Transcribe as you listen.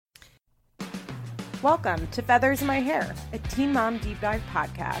Welcome to Feathers in My Hair, a Teen Mom Deep Dive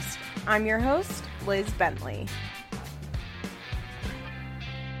podcast. I'm your host, Liz Bentley.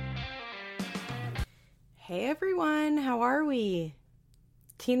 Hey everyone, how are we?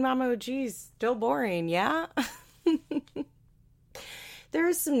 Teen Mom OG's still boring, yeah? There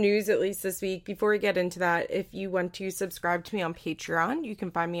is some news at least this week. Before we get into that, if you want to subscribe to me on Patreon, you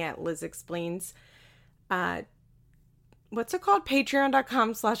can find me at Liz Explains. What's it called?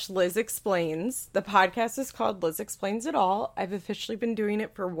 Patreon.com/Liz Explains. The podcast is called Liz Explains It All. I've officially been doing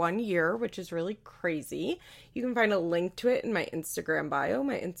it for 1 year, which is really crazy. You can find a link to it in my Instagram bio.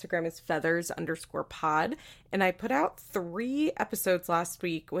 My Instagram is feathers_pod. And I put out 3 episodes last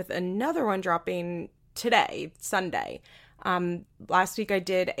week with another one dropping today, Sunday. Last week I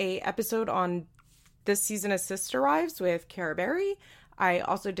did a episode on this season of Sister Wives with Cara Berry. I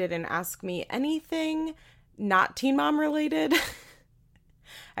also did an Ask Me Anything, not Teen Mom related.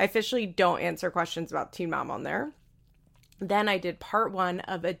 I officially don't answer questions about Teen Mom on there. Then I did part 1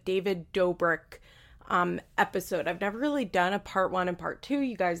 of a David Dobrik episode. I've never really done a part 1 and part 2.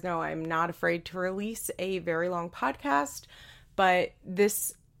 You guys know I'm not afraid to release a very long podcast, but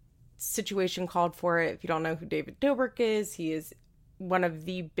this situation called for it. If you don't know who David Dobrik is, he is one of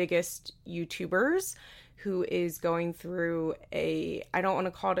the biggest YouTubers who is going through I don't want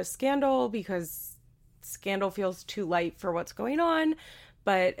to call it a scandal because scandal feels too light for what's going on,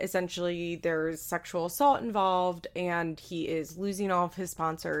 but essentially there's sexual assault involved and he is losing all of his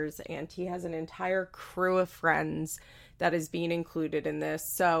sponsors and he has an entire crew of friends that is being included in this.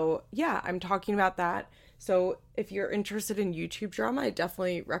 So yeah, I'm talking about that. So if you're interested in YouTube drama, I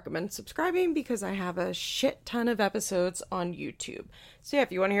definitely recommend subscribing because I have a shit ton of episodes on YouTube. So yeah,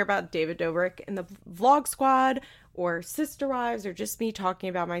 if you want to hear about David Dobrik and the Vlog Squad or Sister Wives or just me talking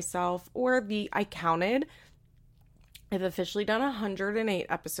about myself or I counted, I've officially done 108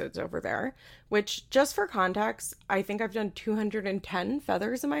 episodes over there, which just for context, I think I've done 210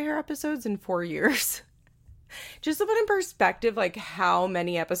 Feathers in My Hair episodes in 4 years. Just to put in perspective, like how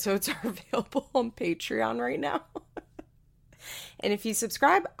many episodes are available on Patreon right now. And if you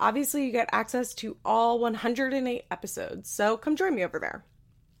subscribe, obviously you get access to all 108 episodes. So come join me over there.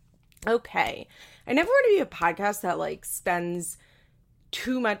 Okay. I never want to be a podcast that like spends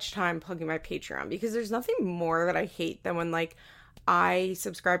too much time plugging my Patreon because there's nothing more that I hate than when like I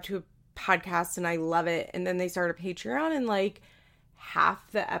subscribe to a podcast and I love it and then they start a Patreon and like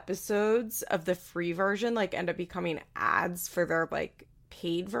half the episodes of the free version like end up becoming ads for their like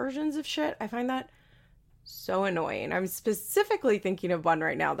paid versions of shit. I find that so annoying. I'm specifically thinking of one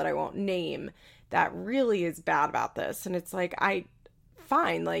right now that I won't name that really is bad about this. And it's like,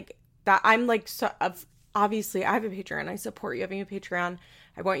 fine, like that. I'm like, so obviously I have a Patreon. I support you having a Patreon.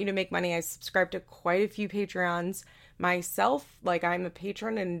 I want you to make money. I subscribe to quite a few Patreons myself. Like I'm a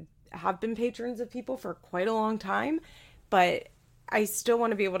patron and have been patrons of people for quite a long time, but I still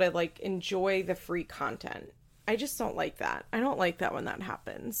want to be able to like enjoy the free content. I just don't like that. I don't like that when that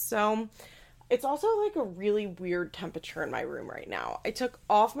happens. So it's also like a really weird temperature in my room right now. I took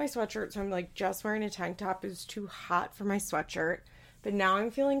off my sweatshirt, so I'm like just wearing a tank top. It was too hot for my sweatshirt, but now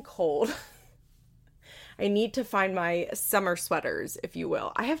I'm feeling cold. I need to find my summer sweaters, if you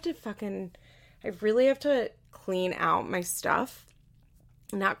will. I really have to clean out my stuff.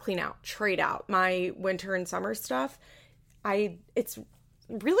 Not clean out, trade out my winter and summer stuff. It's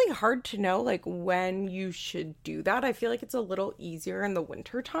really hard to know like when you should do that. I feel like it's a little easier in the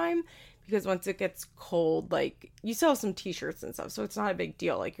winter time because once it gets cold, like you still have some t-shirts and stuff, so it's not a big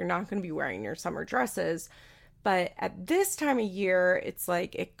deal. Like you're not going to be wearing your summer dresses, but at this time of year, it's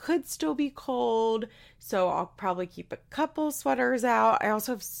like it could still be cold, so I'll probably keep a couple sweaters out. I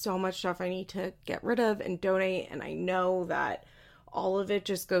also have so much stuff I need to get rid of and donate, and I know that all of it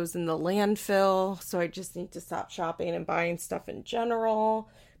just goes in the landfill, so I just need to stop shopping and buying stuff in general.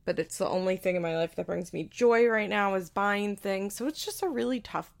 But it's the only thing in my life that brings me joy right now is buying things, so it's just a really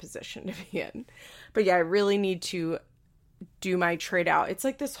tough position to be in. But yeah, I really need to do my trade out. It's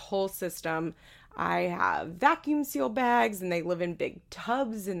like this whole system. I have vacuum seal bags and they live in big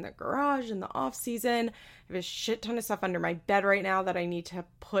tubs in the garage in the off season. I have a shit ton of stuff under my bed right now that I need to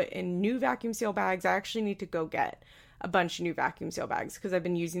put in new vacuum seal bags. I actually need to go get a bunch of new vacuum seal bags because I've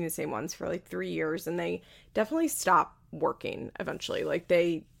been using the same ones for like 3 years and they definitely stop working eventually. Like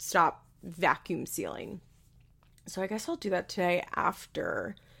they stop vacuum sealing. So I guess I'll do that today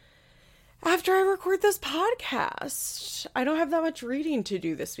after I record this podcast. I don't have that much reading to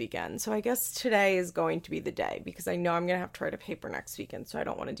do this weekend. So I guess today is going to be the day because I know I'm going to have to write a paper next weekend. So I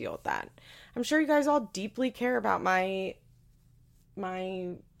don't want to deal with that. I'm sure you guys all deeply care about my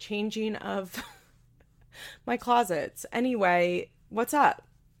changing of my closets. Anyway, what's up?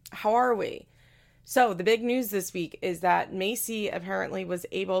 How are we? So the big news this week is that Macy apparently was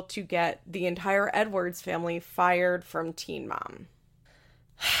able to get the entire Edwards family fired from Teen Mom.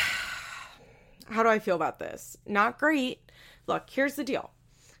 How do I feel about this? Not great. Look, here's the deal.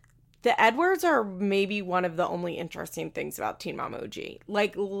 The Edwards are maybe one of the only interesting things about Teen Mom OG.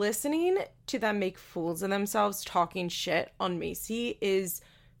 Like, listening to them make fools of themselves talking shit on Macy is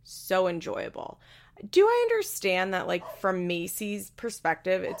so enjoyable. Do I understand that, like, from Macy's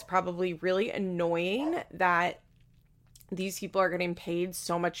perspective, it's probably really annoying that these people are getting paid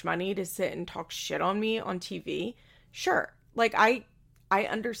so much money to sit and talk shit on me on TV? Sure. Like, I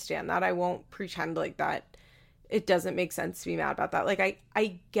understand that. I won't pretend like that it doesn't make sense to be mad about that. Like,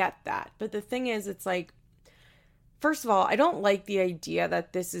 I get that. But the thing is, it's like, first of all, I don't like the idea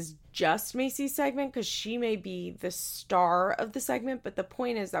that this is just Macy's segment, because she may be the star of the segment, but the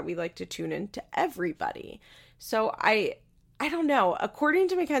point is that we like to tune in to everybody. So I don't know. According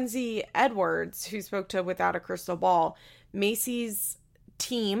to Mackenzie Edwards, who spoke to Without a Crystal Ball, Macy's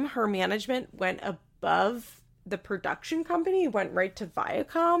team, her management, went above the production company, went right to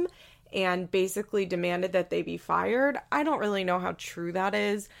Viacom, and basically demanded that they be fired. I don't really know how true that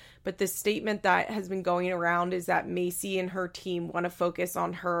is, but the statement that has been going around is that Macy and her team want to focus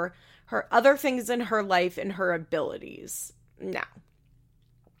on her other things in her life and her abilities. Now,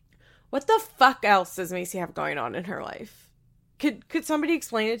 what the fuck else does Macy have going on in her life? Could somebody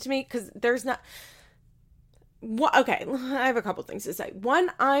explain it to me? Because there's not... Okay, I have a couple things to say.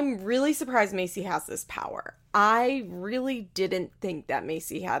 One, I'm really surprised Macy has this power. I really didn't think that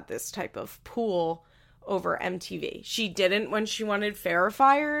Macy had this type of pull over MTV. She didn't when she wanted Farrah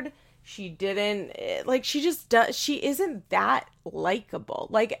fired. She didn't, like, she just does, she isn't that likable.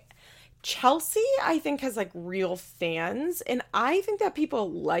 Like, Chelsea, I think, has, like, real fans, and I think that people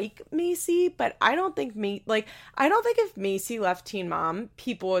like Macy, but I don't think if Macy left Teen Mom,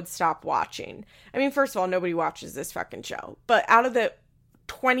 people would stop watching. I mean, first of all, nobody watches this fucking show, but out of the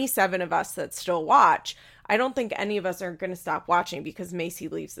 27 of us that still watch, I don't think any of us are going to stop watching because Macy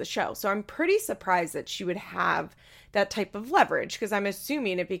leaves the show. So I'm pretty surprised that she would have that type of leverage, because I'm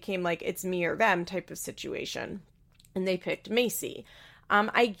assuming it became like it's me or them type of situation, and they picked Macy.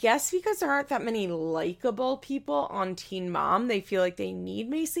 I guess because there aren't that many likable people on Teen Mom, they feel like they need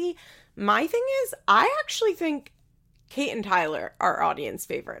Macy. My thing is, I actually think Kate and Tyler are audience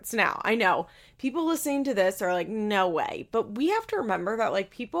favorites. Now, I know people listening to this are like, no way. But we have to remember that, like,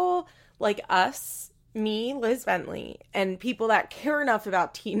 people like us, me, Liz Bentley, and people that care enough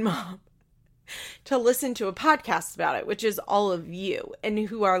about Teen Mom to listen to a podcast about it, which is all of you, and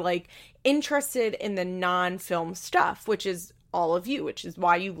who are, like, interested in the non-film stuff, which is all of you, which is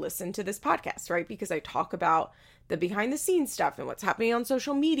why you listen to this podcast, right? Because I talk about the behind the scenes stuff and what's happening on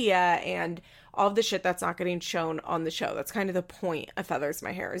social media and all of the shit that's not getting shown on the show. That's kind of the point of Feathers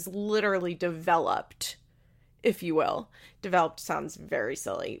My Hair, is literally developed, if you will. Developed sounds very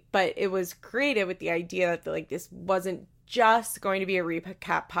silly, but it was created with the idea that, like, this wasn't just going to be a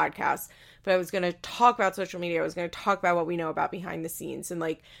recap podcast, but I was going to talk about social media. I was going to talk about what we know about behind the scenes and,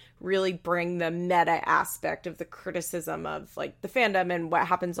 like, really bring the meta aspect of the criticism of, like, the fandom and what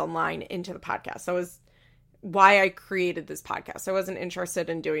happens online into the podcast. That was why I created this podcast. I wasn't interested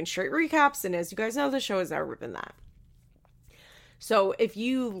in doing straight recaps, and as you guys know, the show has never been that. So if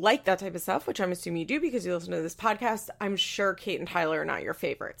you like that type of stuff, which I'm assuming you do because you listen to this podcast, I'm sure Kate and Tyler are not your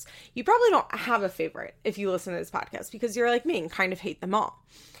favorites. You probably don't have a favorite if you listen to this podcast because you're like me and kind of hate them all.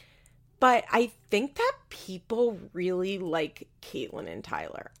 But I think that people really like Caitlyn and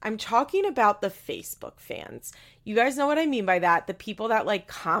Tyler. I'm talking about the Facebook fans. You guys know what I mean by that. The people that, like,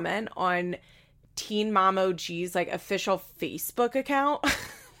 comment on Teen Mom OG's, like, official Facebook account.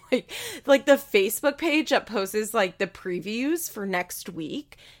 like the Facebook page that posts, like, the previews for next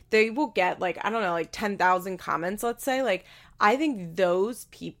week. They will get, like, I don't know, like 10,000 comments, let's say. Like, I think those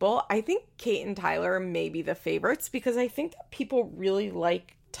people, I think Kate and Tyler may be the favorites because I think that people really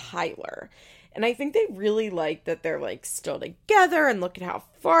like Tyler. And I think they really like that they're, like, still together and look at how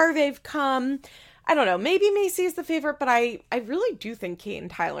far they've come. I don't know, maybe Macy is the favorite, but I really do think Kate and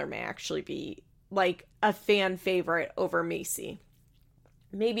Tyler may actually be, like, a fan favorite over Macy.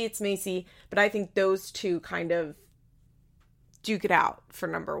 Maybe it's Macy, but I think those two kind of duke it out for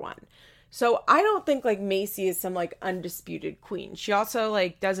number one. So I don't think, like, Macy is some, like, undisputed queen. She also,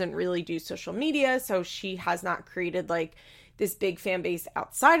 like, doesn't really do social media, so she has not created, like, this big fan base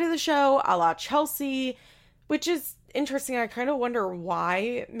outside of the show, a la Chelsea, which is interesting. I kind of wonder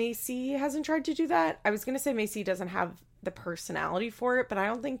why Macy hasn't tried to do that. I was going to say Macy doesn't have the personality for it, but I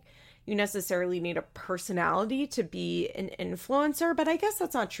don't think you necessarily need a personality to be an influencer, but I guess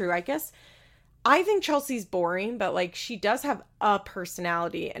that's not true. I guess I think Chelsea's boring, but like she does have a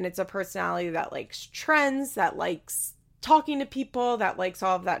personality, and it's a personality that likes trends, that likes talking to people, that likes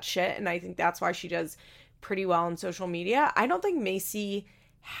all of that shit. And I think that's why she does pretty well on social media. I don't think Macy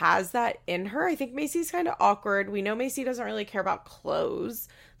has that in her. I think Macy's kind of awkward. We know Macy doesn't really care about clothes.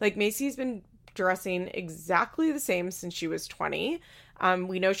 Like Macy's been dressing exactly the same since she was 20.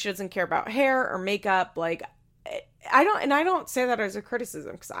 We know she doesn't care about hair or makeup. Like I don't say that as a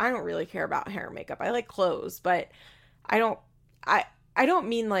criticism, because I don't really care about hair and makeup. I like clothes, but I don't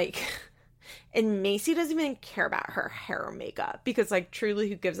mean like, and Macy doesn't even care about her hair or makeup, because like truly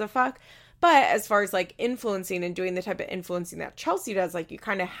who gives a fuck? But as far as like influencing and doing the type of influencing that Chelsea does, like you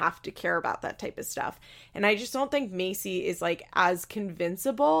kind of have to care about that type of stuff. And I just don't think Macy is like as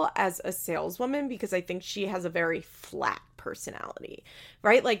convincible as a saleswoman, because I think she has a very flat personality,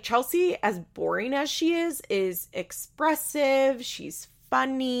 right? Like Chelsea, as boring as she is expressive. She's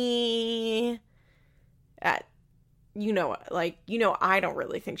funny. I don't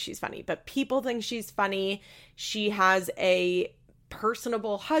really think she's funny, but people think she's funny. She has a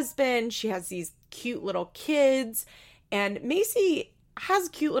personable husband. She has these cute little kids, and Macy has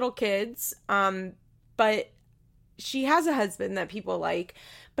cute little kids, but she has a husband that people like.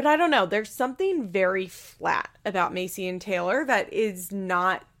 But I don't know, there's something very flat about Macy and Taylor that is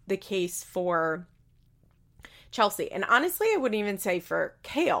not the case for Chelsea. And honestly, I wouldn't even say for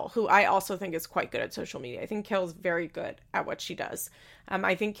Kale, who I also think is quite good at social media. I think Kale's very good at what she does.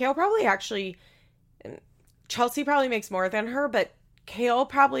 I think Kale probably actually, Chelsea probably makes more than her, but Kale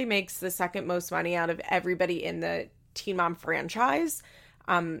probably makes the second most money out of everybody in the Teen Mom franchise,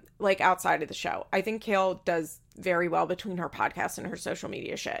 like outside of the show. I think Kale does very well between her podcast and her social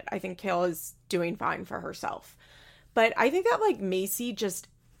media shit. I think Kale is doing fine for herself. But I think that like Macy just,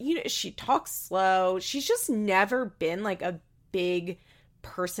 she talks slow. She's just never been like a big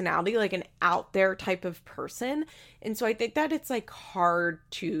personality, like an out there type of person. And so I think that it's like hard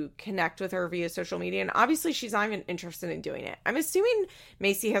to connect with her via social media. And obviously she's not even interested in doing it. I'm assuming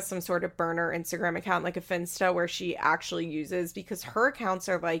Macy has some sort of burner Instagram account, like a Finsta, where she actually uses, because her accounts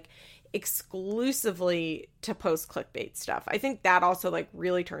are like exclusively to post clickbait stuff. I think that also like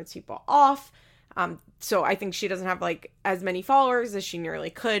really turns people off. So I think she doesn't have like as many followers as she nearly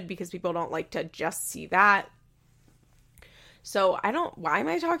could, because people don't like to just see that. So why am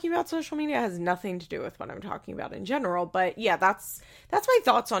I talking about social media? It has nothing to do with what I'm talking about in general. But yeah, that's my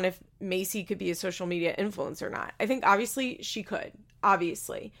thoughts on if Macy could be a social media influencer or not. I think obviously she could.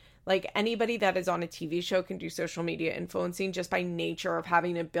 Obviously. Like anybody that is on a TV show can do social media influencing just by nature of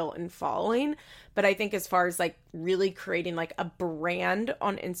having a built-in following. But I think as far as like really creating like a brand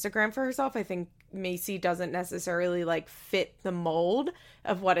on Instagram for herself, I think Macy doesn't necessarily like fit the mold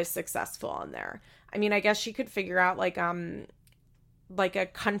of what is successful on there. I mean, I guess she could figure out like a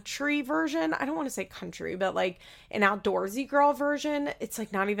country version. I don't want to say country, but like an outdoorsy girl version. It's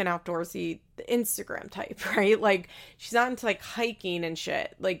like not even outdoorsy, the Instagram type, right? Like she's not into like hiking and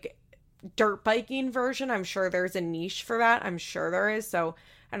shit. Like dirt biking version, I'm sure there's a niche for that. I'm sure there is. So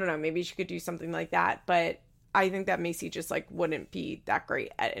I don't know, maybe she could do something like that. But I think that Macy just like wouldn't be that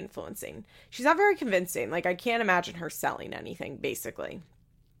great at influencing. She's not very convincing. Like I can't imagine her selling anything basically.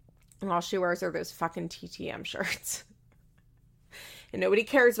 And all she wears are those fucking TTM shirts. And nobody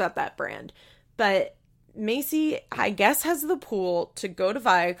cares about that brand. But Macy, I guess, has the pull to go to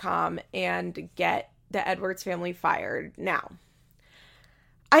Viacom and get the Edwards family fired. Now,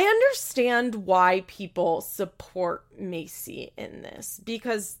 I understand why people support Macy in this,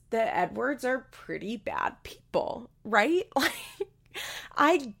 because the Edwards are pretty bad people, right? Like,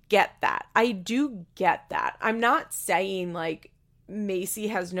 I get that. I do get that. I'm not saying like Macy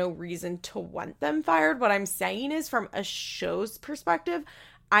has no reason to want them fired. What I'm saying is, from a show's perspective,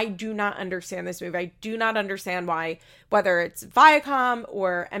 I do not understand this move. I do not understand why, whether it's Viacom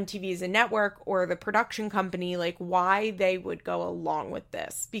or MTV as a network or the production company, like why they would go along with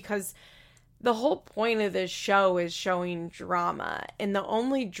this. Because the whole point of this show is showing drama. And the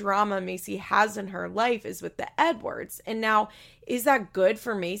only drama Macy has in her life is with the Edwards. And now, is that good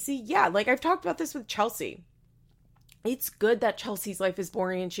for Macy? Yeah, like I've talked about this with Chelsea. It's good that Chelsea's life is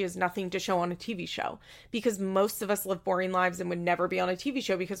boring and she has nothing to show on a TV show, because most of us live boring lives and would never be on a TV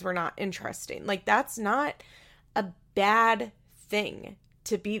show because we're not interesting. Like, that's not a bad thing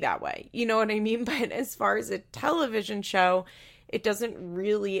to be that way. You know what I mean? But as far as a television show, it doesn't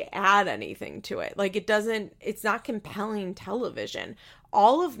really add anything to it. Like, it's not compelling television.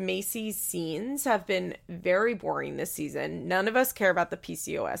 All of Macy's scenes have been very boring this season. None of us care about the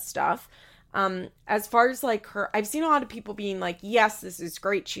PCOS stuff. As far as like I've seen a lot of people being like, yes, this is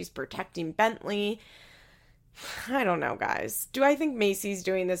great, she's protecting Bentley. I don't know, guys. Do I think Macy's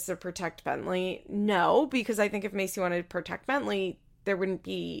doing this to protect Bentley? No, because I think if Macy wanted to protect Bentley, there wouldn't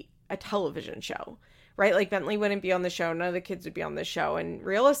be a television show, right? Like Bentley wouldn't be on the show, none of the kids would be on the show, and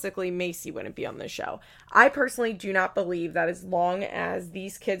realistically, Macy wouldn't be on the show. I personally do not believe that as long as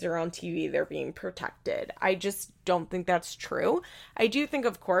these kids are on TV, they're being protected. I just don't think that's true. I do think,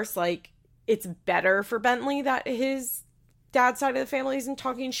 of course, like, it's better for Bentley that his dad's side of the family isn't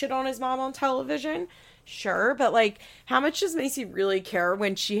talking shit on his mom on television. Sure, but like, how much does Macy really care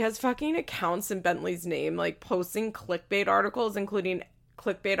when she has fucking accounts in Bentley's name, like posting clickbait articles, including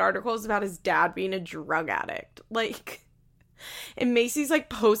clickbait articles about his dad being a drug addict? Like, and Macy's like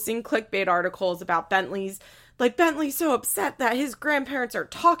posting clickbait articles about Bentley's so upset that his grandparents are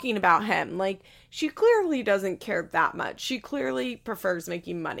talking about him. Like, she clearly doesn't care that much. She clearly prefers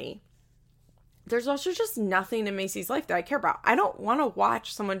making money. There's also just nothing in Macy's life that I care about. I don't want to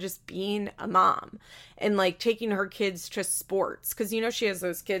watch someone just being a mom and like taking her kids to sports, because you know she has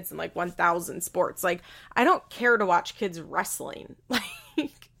those kids in like 1,000 sports. Like, I don't care to watch kids wrestling.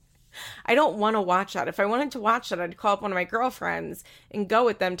 Like, I don't want to watch that. If I wanted to watch that, I'd call up one of my girlfriends and go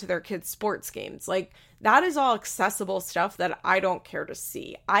with them to their kids' sports games. Like, that is all accessible stuff that I don't care to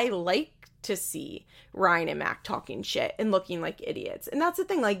see. I like to see Ryan and Mac talking shit and looking like idiots. And that's the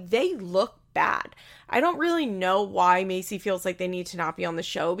thing, like, they look bad. I don't really know why Macy feels like they need to not be on the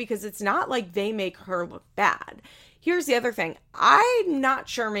show, because it's not like they make her look bad. Here's the other thing. I'm not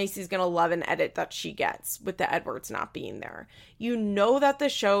sure Macy's going to love an edit that she gets with the Edwards not being there. You know that the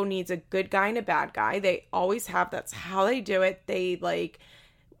show needs a good guy and a bad guy. They always have. That's how they do it. They like,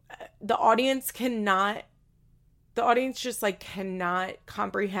 the audience just like cannot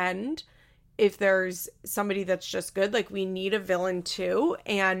comprehend if there's somebody that's just good. Like, we need a villain too.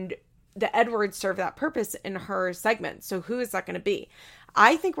 And the Edwards serve that purpose in her segment. So who is that going to be?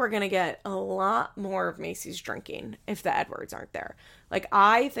 I think we're going to get a lot more of Macy's drinking if the Edwards aren't there. Like,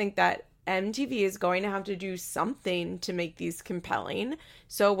 I think that MTV is going to have to do something to make these compelling.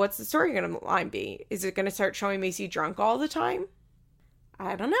 So what's the story going to be? Is it going to start showing Macy drunk all the time?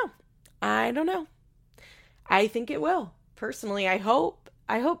 I don't know. I think it will. Personally, I hope,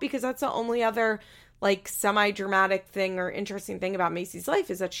 because that's the only other like semi-dramatic thing or interesting thing about Macy's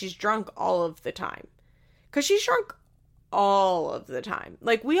life is that she's drunk all of the time. Because she's drunk all of the time.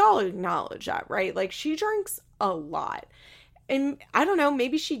 Like, we all acknowledge that, right? Like, she drinks a lot. And I don't know,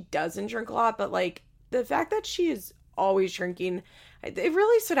 maybe she doesn't drink a lot, but like, the fact that she is always drinking, it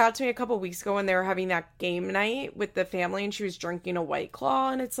really stood out to me a couple weeks ago when they were having that game night with the family and she was drinking a White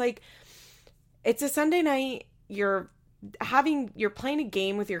Claw. And it's like, it's a Sunday night, you're playing a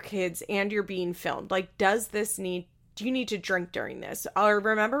game with your kids and you're being filmed. Like, do you need to drink during this? Or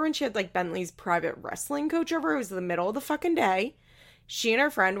remember when she had like Bentley's private wrestling coach over? It was the middle of the fucking day. She and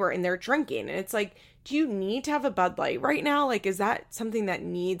her friend were in there drinking. And it's like, do you need to have a Bud Light right now? Like, is that something that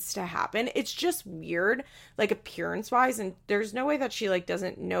needs to happen? It's just weird, like, appearance wise. And there's no way that she like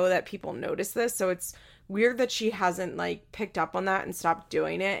doesn't know that people notice this. So it's weird that she hasn't like picked up on that and stopped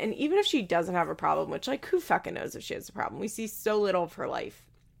doing it. And even if she doesn't have a problem, which like, who fucking knows if she has a problem? We see so little of her life.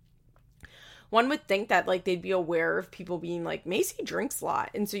 One would think that like they'd be aware of people being like, Macy drinks a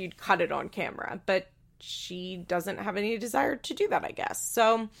lot, and so you'd cut it on camera, but she doesn't have any desire to do that, I guess.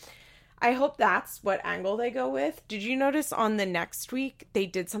 So I hope that's what angle they go with. Did you notice on the next week they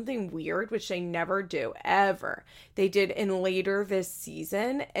did something weird, which they never do ever? They did in later this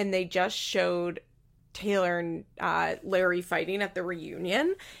season, and they just showed Taylor and Larry fighting at the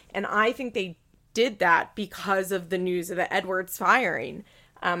reunion, and I think they did that because of the news of the Edwards firing.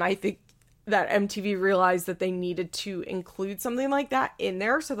 I think that MTV realized that they needed to include something like that in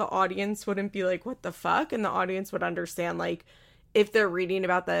there so the audience wouldn't be like, what the fuck? And the audience would understand, like, if they're reading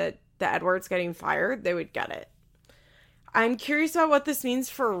about the Edwards getting fired, they would get it. I'm curious about what this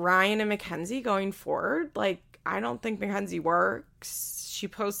means for Ryan and Mackenzie going forward. Like, I don't think Mackenzie works. She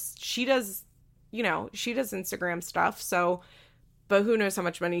does Instagram stuff, so, but who knows how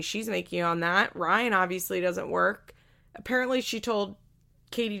much money she's making on that. Ryan obviously doesn't work. Apparently she told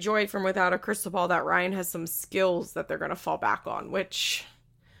Katie Joy from Without a Crystal Ball that Ryan has some skills that they're going to fall back on, which,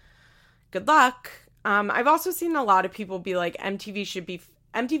 good luck. I've also seen a lot of people be like, MTV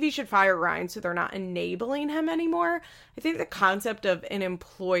should fire Ryan so they're not enabling him anymore. I think the concept of an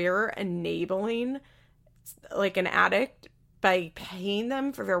employer enabling like an addict by paying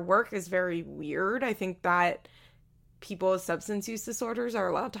them for their work is very weird. I think that people with substance use disorders are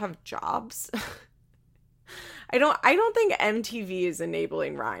allowed to have jobs. I don't think MTV is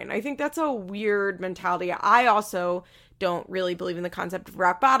enabling Ryan. I think that's a weird mentality. I also don't really believe in the concept of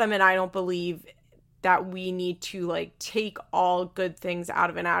rock bottom, and I don't believe that we need to like take all good things out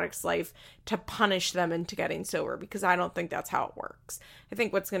of an addict's life to punish them into getting sober, because I don't think that's how it works. I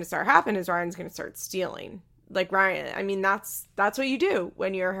think what's going to start happening is Ryan's going to start stealing. Like Ryan, I mean, that's what you do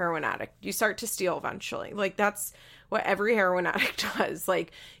when you're a heroin addict. You start to steal eventually. Like that's what every heroin addict does.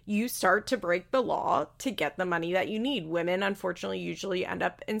 Like you start to break the law to get the money that you need. Women, unfortunately, usually end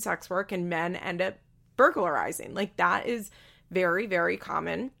up in sex work and men end up burglarizing. Like that is very, very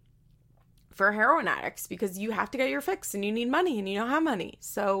common for heroin addicts because you have to get your fix and you need money and you don't have money.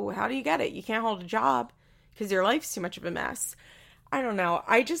 So how do you get it? You can't hold a job because your life's too much of a mess. I don't know.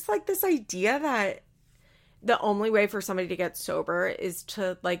 I just like this idea that the only way for somebody to get sober is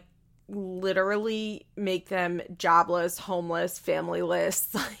to like literally make them jobless, homeless,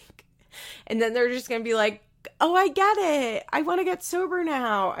 familyless, like, and then they're just gonna be like, oh, I get it, I want to get sober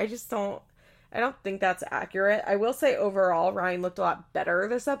now. I don't think that's accurate. I will say overall Ryan looked a lot better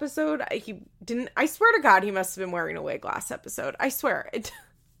this episode. I swear to God he must have been wearing a wig last episode. I swear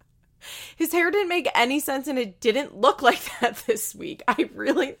his hair didn't make any sense and it didn't look like that this week. I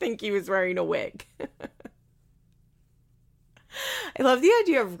really think he was wearing a wig. I love the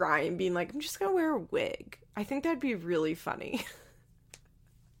idea of Ryan being like, I'm just going to wear a wig. I think that'd be really funny.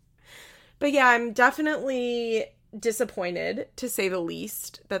 But yeah, I'm definitely disappointed, to say the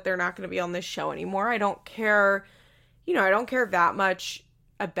least, that they're not going to be on this show anymore. I don't care, I don't care that much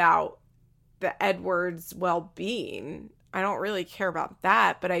about the Edwards' well-being. I don't really care about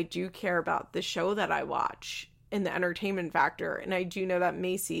that, but I do care about the show that I watch and the entertainment factor. And I do know that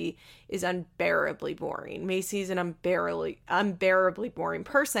Macy is unbearably boring. Macy's an unbearably boring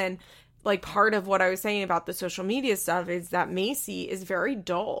person. Like part of what I was saying about the social media stuff is that Macy is very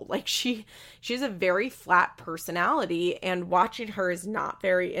dull. Like she has a very flat personality and watching her is not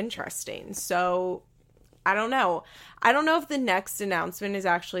very interesting. So I don't know. I don't know if the next announcement is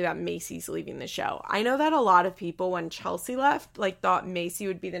actually that Macy's leaving the show. I know that a lot of people, when Chelsea left, like thought Macy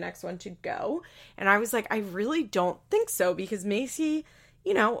would be the next one to go. And I was like, I really don't think so, because Macy,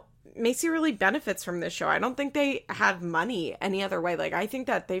 Macy really benefits from this show. I don't think they have money any other way. Like, I think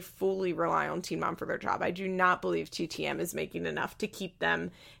that they fully rely on Teen Mom for their job. I do not believe TTM is making enough to keep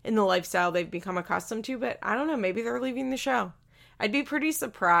them in the lifestyle they've become accustomed to, but I don't know. Maybe they're leaving the show. I'd be pretty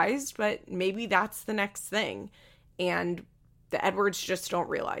surprised, but maybe that's the next thing. And the Edwards just don't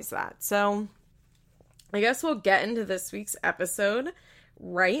realize that. So I guess we'll get into this week's episode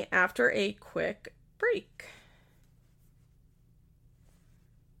right after a quick break.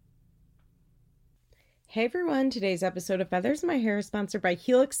 Hey everyone, today's episode of Feathers in My Hair is sponsored by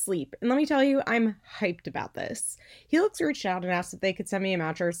Helix Sleep, and let me tell you, I'm hyped about this. Helix reached out and asked if they could send me a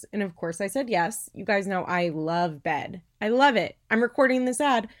mattress, and of course I said yes. You guys know I love bed. I love it. I'm recording this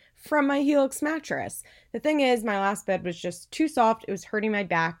ad from my Helix mattress. The thing is, my last bed was just too soft, it was hurting my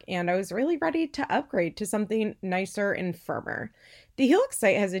back, and I was really ready to upgrade to something nicer and firmer. The Helix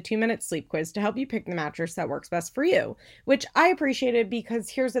site has a 2-minute sleep quiz to help you pick the mattress that works best for you, which I appreciated because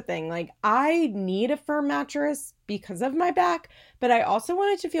here's the thing, like I need a firm mattress because of my back, but I also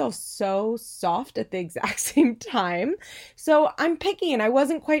want it to feel so soft at the exact same time. So I'm picky and I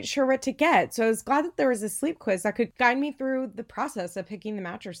wasn't quite sure what to get. So I was glad that there was a sleep quiz that could guide me through the process of picking the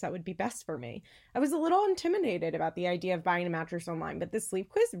mattress that would be best for me. I was a little intimidated about the idea of buying a mattress online, but this sleep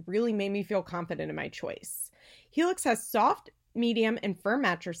quiz really made me feel confident in my choice. Helix has soft, medium, and firm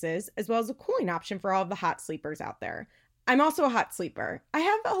mattresses, as well as a cooling option for all of the hot sleepers out there. I'm also a hot sleeper. I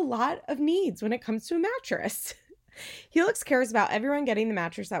have a lot of needs when it comes to a mattress. Helix cares about everyone getting the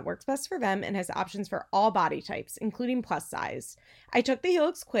mattress that works best for them and has options for all body types, including plus size. I took the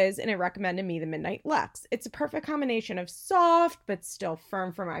Helix quiz and it recommended me the Midnight Luxe. It's a perfect combination of soft but still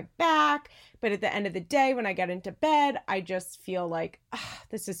firm for my back, but at the end of the day when I get into bed, I just feel like,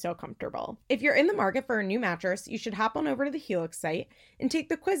 this is so comfortable. If you're in the market for a new mattress, you should hop on over to the Helix site and take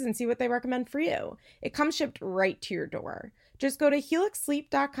the quiz and see what they recommend for you. It comes shipped right to your door. Just go to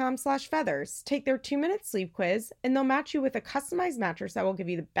helixsleep.com/feathers, take their 2-minute sleep quiz, and they'll match you with a customized mattress that will give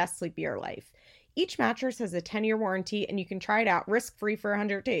you the best sleep of your life. Each mattress has a 10-year warranty, and you can try it out risk-free for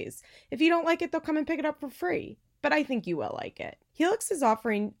 100 days. If you don't like it, they'll come and pick it up for free. But I think you will like it. Helix is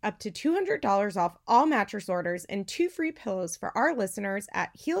offering up to $200 off all mattress orders and 2 free pillows for our listeners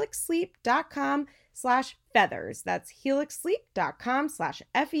at helixsleep.com/feathers. That's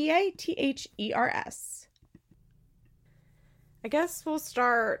helixsleep.com/FEATHERS. I guess we'll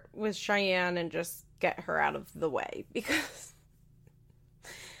start with Cheyenne and just get her out of the way because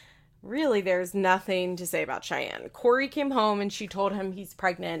really there's nothing to say about Cheyenne. Corey came home and she told him he's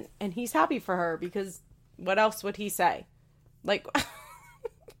pregnant and he's happy for her because what else would he say? Like,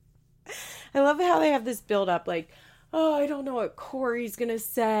 I love how they have this build up like, Oh, I don't know what Corey's gonna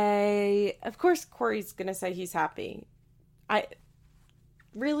say. Of course, Corey's gonna say he's happy. I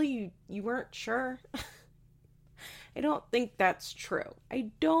really, you weren't sure? I don't think that's true.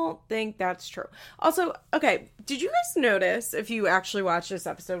 I don't think that's true. Also, okay, did you guys notice, if you actually watched this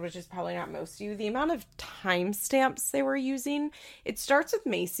episode, which is probably not most of you, the amount of timestamps they were using? It starts with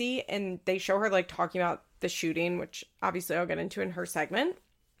Macy, and they show her, like, talking about the shooting, which obviously I'll get into in her segment.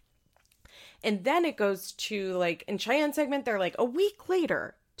 And then it goes to, like, in Cheyenne's segment, they're like, a week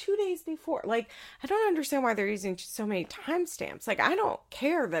later, 2 days before. Like, I don't understand why they're using so many timestamps. Like, I don't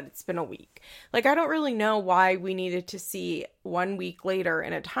care that it's been a week. Like, I don't really know why we needed to see 1 week later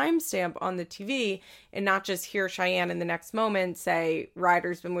in a timestamp on the TV and not just hear Cheyenne in the next moment say,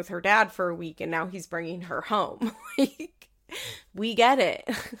 Ryder's been with her dad for a week and now he's bringing her home. Like, we get it.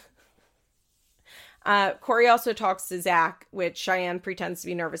 Corey also talks to Zach, which Cheyenne pretends to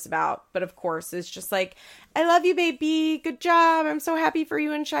be nervous about, but of course is just like, I love you, baby. Good job. I'm so happy for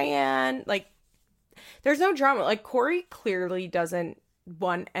you and Cheyenne. Like, there's no drama. Like, Corey clearly doesn't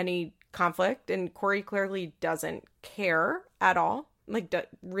want any conflict, and Corey clearly doesn't care at all. Like,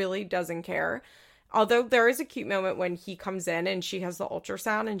 really doesn't care. Although there is a cute moment when he comes in and she has the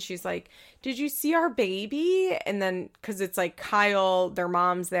ultrasound and she's like, did you see our baby? And then, because it's like Kyle, their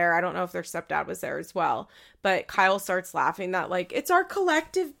mom's there. I don't know if their stepdad was there as well. But Kyle starts laughing that, like, it's our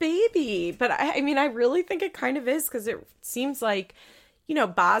collective baby. But I mean, I really think it kind of is, because it seems like, you know,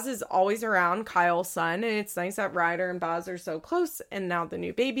 Boz is always around Kyle's son. And it's nice that Ryder and Boz are so close. And now the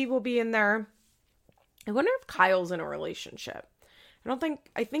new baby will be in there. I wonder if Kyle's in a relationship.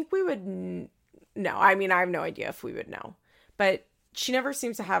 I think we would... No, I mean, I have no idea if we would know. But she never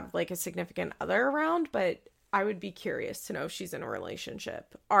seems to have, like, a significant other around. But I would be curious to know if she's in a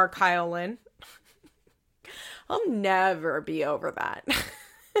relationship. Our Kyle Lynn. I'll never be over that.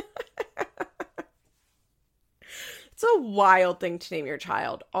 It's a wild thing to name your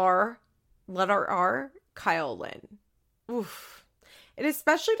child. Letter R, Kyle Lynn. Oof. It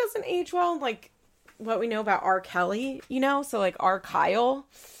especially doesn't age well, like, what we know about R. Kelly, you know? So, like, R. Kyle...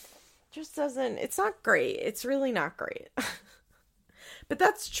 just doesn't, it's not great. It's really not great. But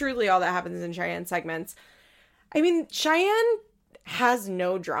that's truly all that happens in Cheyenne segments. I mean, Cheyenne has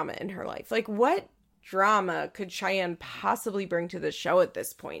no drama in her life. Like, what drama could Cheyenne possibly bring to the show at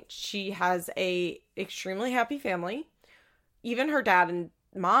this point? She has a extremely happy family. Even her dad and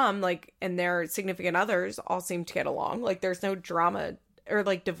mom, like, and their significant others all seem to get along. Like, there's no drama or,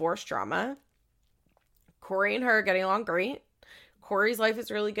 like, divorce drama. Corey and her are getting along great. Corey's life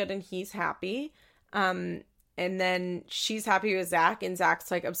is really good and he's happy. And then she's happy with Zach, and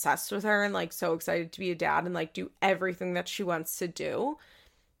Zach's, like, obsessed with her and, like, so excited to be a dad and, like, do everything that she wants to do.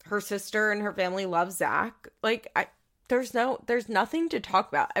 Her sister and her family love Zach. Like, there's nothing to talk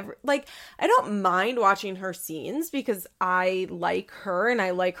about. I don't mind watching her scenes because I like her and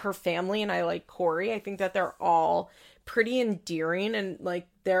I like her family and I like Corey. I think that they're all pretty endearing and, like,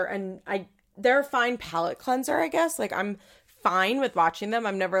 they're a fine palate cleanser, I guess. Like, I'm fine with watching them.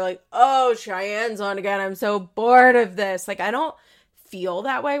 I'm never like, oh, Cheyenne's on again. I'm so bored of this. Like, I don't feel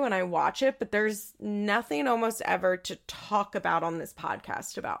that way when I watch it, but there's nothing almost ever to talk about on this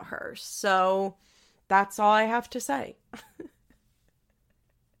podcast about her. So that's all I have to say.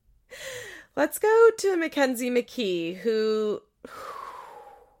 Let's go to Mackenzie McKee, who...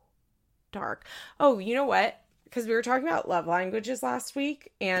 dark. Oh, you know what? Because we were talking about love languages last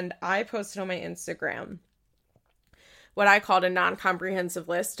week, and I posted on my Instagram what I called a non-comprehensive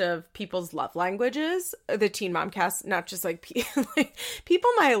list of people's love languages. The Teen Mom cast, not just like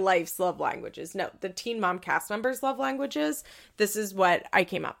people in my life's love languages. No, the Teen Mom cast members' love languages. This is what I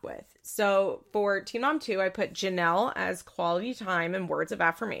came up with. So for Teen Mom 2, I put Janelle as quality time and words of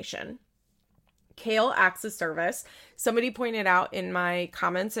affirmation. Kale, acts of service. Somebody pointed out in my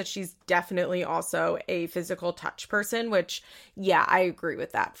comments that she's definitely also a physical touch person, which, yeah, I agree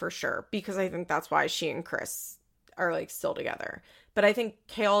with that for sure. Because I think that's why she and Chris are, like, still together. But I think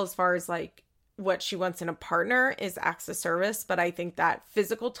Kale, as far as, like, what she wants in a partner is acts of service. But I think that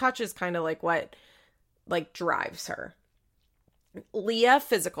physical touch is kind of like what, like, drives her. Leah,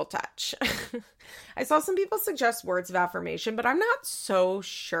 physical touch. I saw some people suggest words of affirmation, but I'm not so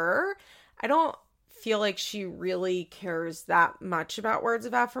sure. I don't feel like she really cares that much about words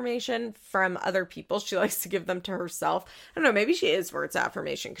of affirmation from other people. She likes to give them to herself. I don't know, maybe she is words of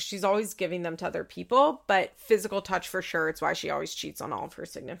affirmation because she's always giving them to other people, but physical touch for sure. It's why she always cheats on all of her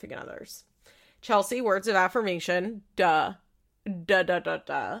significant others. Chelsea, words of affirmation. Duh.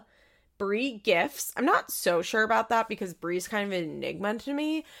 Brie, gifts. I'm not so sure about that because Brie's kind of an enigma to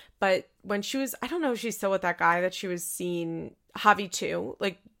me, but when she was, I don't know if she's still with that guy that she was seeing, Javi too.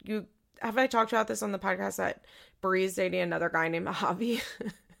 Like, have I talked about this on the podcast that Bree's dating another guy named Javi.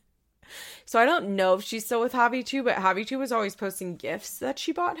 So I don't know if she's still with Javi too, but Javi too was always posting gifts that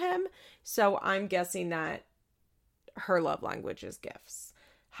she bought him. So I'm guessing that her love language is gifts.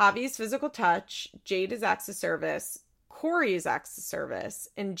 Javi's physical touch, Jade is acts of service, Corey is acts of service,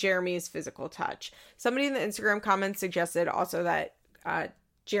 and Jeremy is physical touch. Somebody in the Instagram comments suggested also that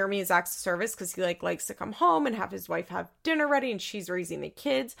Jeremy is acts of service because he likes to come home and have his wife have dinner ready and she's raising the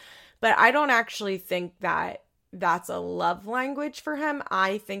kids. But I don't actually think that that's a love language for him.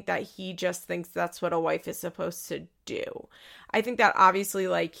 I think that he just thinks that's what a wife is supposed to do. I think that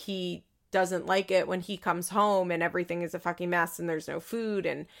obviously he doesn't like it when he comes home and everything is a fucking mess and there's no food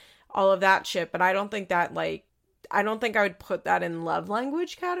and all of that shit. But I don't think that I don't think I would put that in love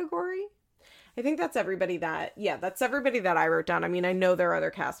language category. I think that's everybody that I wrote down. I mean, I know there are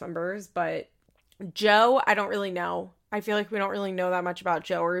other cast members, but Joe, I don't really know. I feel like we don't really know that much about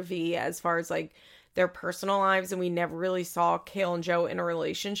Joe or V as far as their personal lives, and we never really saw Kale and Joe in a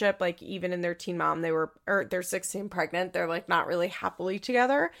relationship. Even in their Teen Mom, they're 16 pregnant. They're not really happily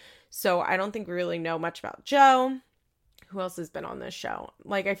together. So I don't think we really know much about Joe. Who else has been on this show?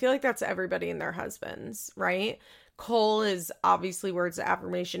 I feel like that's everybody and their husbands, right? Cole is obviously words of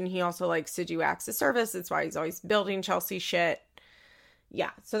affirmation. He also likes to do acts of service. That's why he's always building Chelsea shit.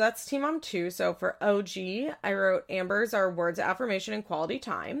 Yeah, so that's Teen Mom 2. So for OG, I wrote Amber's are words of affirmation and quality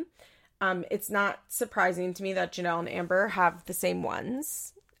time. It's not surprising to me that Janelle and Amber have the same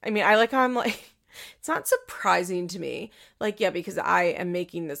ones. I mean, I like how I'm it's not surprising to me. Because I am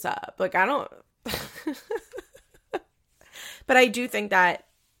making this up. I don't... But I do think that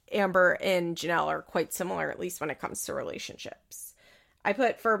Amber and Janelle are quite similar, at least when it comes to relationships. I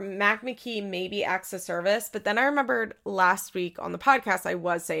put for Mac McKee, maybe acts of service, but then I remembered last week on the podcast, I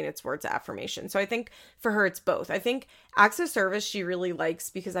was saying it's words of affirmation. So I think for her, it's both. I think acts of service she really likes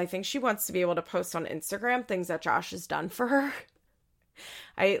because I think she wants to be able to post on Instagram things that Josh has done for her.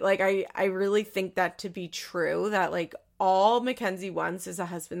 I really think that to be true, that all Mackenzie wants is a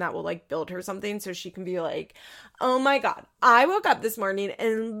husband that will build her something so she can be oh my God, I woke up this morning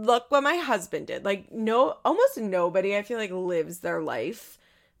and look what my husband did. Almost nobody I feel lives their life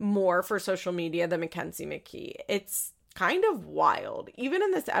more for social media than Mackenzie McKee. It's kind of wild. Even in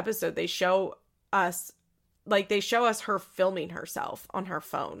this episode, they show us her filming herself on her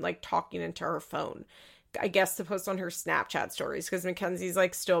phone, talking into her phone, I guess to post on her Snapchat stories because Mackenzie's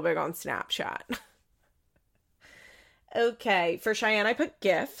still big on Snapchat. Okay, for Cheyenne, I put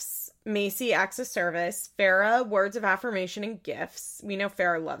gifts. Macy, acts of service. Farrah, words of affirmation and gifts. We know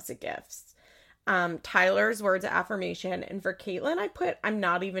Farrah loves the gifts. Tyler's words of affirmation. And for Caitlin, I put, I'm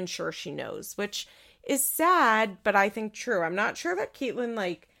not even sure she knows, which is sad, but I think true. I'm not sure that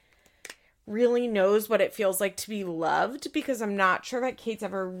Caitlin, really knows what it feels like to be loved because I'm not sure that Kate's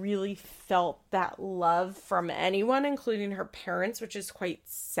ever really felt that love from anyone, including her parents, which is quite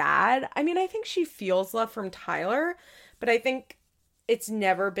sad. I mean, I think she feels love from Tyler, but I think it's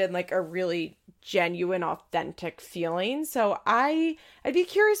never been a really genuine, authentic feeling. So I'd be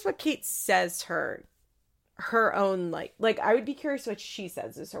curious what Kate says her own, I would be curious what she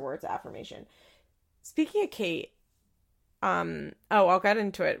says is her words of affirmation. Speaking of Kate, I'll get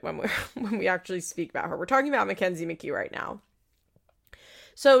into it when we actually speak about her. We're talking about Mackenzie McKee right now.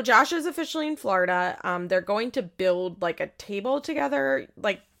 So Josh is officially in Florida. They're going to build a table together,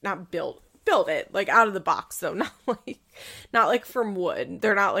 not build it out of the box though, not from wood.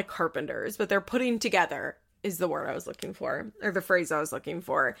 They're not carpenters, but they're putting together is the word I was looking for, or the phrase I was looking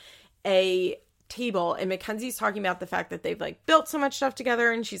for, a table. And Mackenzie's talking about the fact that they've built so much stuff together,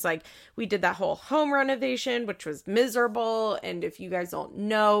 and she's we did that whole home renovation, which was miserable. And if you guys don't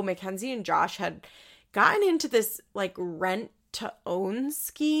know, Mackenzie and Josh had gotten into this rent to own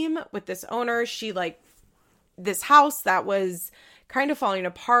scheme with this owner. She this house that was kind of falling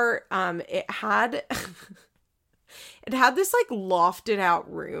apart. It had this lofted out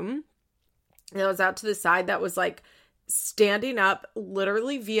room that was out to the side that was standing up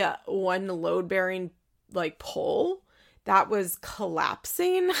literally via one load bearing pole that was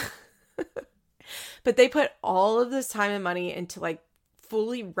collapsing. But they put all of this time and money into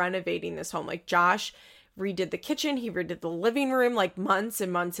fully renovating this home. Josh redid the kitchen, he redid the living room, months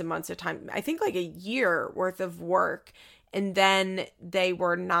and months and months of time. I think a year worth of work. And then they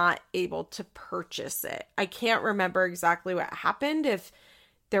were not able to purchase it. I can't remember exactly what happened. If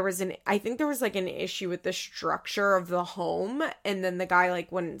there was I think there was an issue with the structure of the home, and then the guy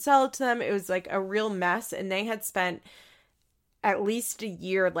wouldn't sell it to them. It was a real mess, and they had spent at least a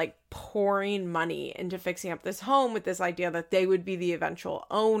year pouring money into fixing up this home with this idea that they would be the eventual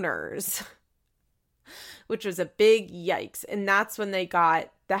owners, which was a big yikes. And that's when they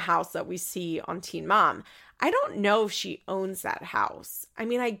got the house that we see on Teen Mom. I don't know if she owns that house. I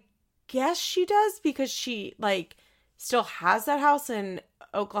mean, I guess she does because she like still has that house in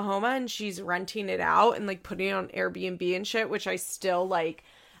Oklahoma and she's renting it out and like putting it on Airbnb and shit, which I still like.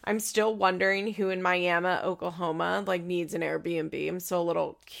 I'm still wondering who in Miami, Oklahoma, like needs an Airbnb. I'm still a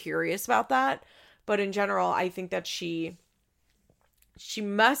little curious about that. But in general, I think that she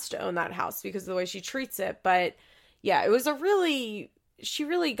must own that house because of the way she treats it. But yeah, it was she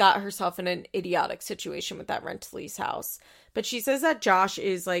really got herself in an idiotic situation with that rent to lease house. But she says that Josh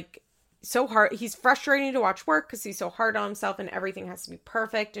is like so hard. He's frustrating to watch work because he's so hard on himself and everything has to be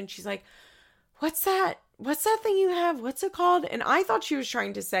perfect. And she's like, what's that thing you have? What's it called? And I thought she was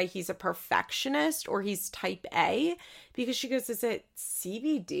trying to say he's a perfectionist or he's type A because she goes, is it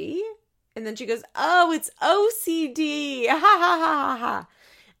CBD? And then she goes, oh, it's OCD. Ha ha ha ha ha.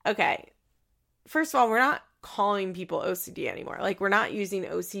 Okay. First of all, we're not calling people OCD anymore. Like, we're not using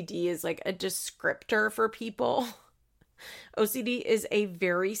OCD as like a descriptor for people. OCD is a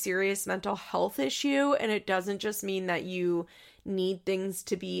very serious mental health issue, and it doesn't just mean that you need things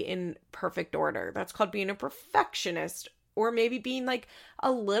to be in perfect order. That's called being a perfectionist, or maybe being like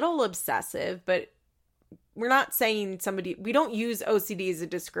a little obsessive, but we're not saying we don't use OCD as a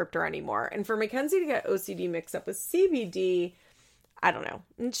descriptor anymore. And for Mackenzie to get OCD mixed up with CBD, I don't know.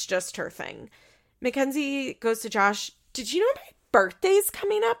 It's just her thing. Mackenzie goes to Josh, did you know my birthday's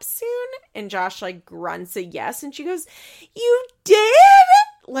coming up soon? And Josh like grunts a yes. And she goes, you did?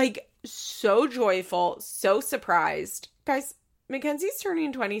 Like so joyful, so surprised. Guys, Mackenzie's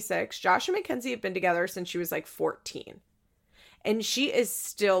turning 26. Josh and Mackenzie have been together since she was like 14. And she is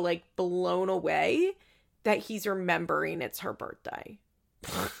still like blown away that he's remembering it's her birthday.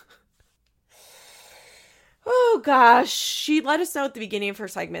 Oh gosh, she let us know at the beginning of her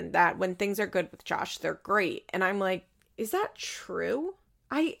segment that when things are good with Josh, they're great. And I'm like, is that true?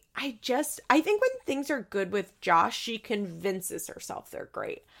 I think when things are good with Josh, she convinces herself they're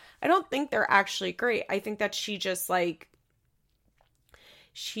great. I don't think they're actually great. I think that she just like,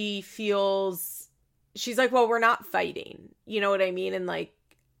 she's like, well, we're not fighting. You know what I mean? And like,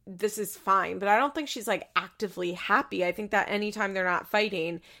 this is fine, but I don't think she's like actively happy. I think that anytime they're not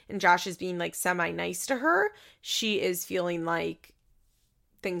fighting and Josh is being like semi-nice to her, she is feeling like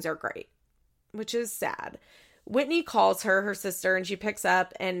things are great, which is sad. Whitney calls her sister, and she picks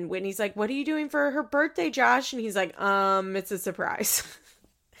up, and Whitney's like, what are you doing for her birthday, Josh? And he's like, it's a surprise.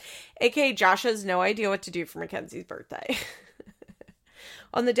 AKA Josh has no idea what to do for Mackenzie's birthday.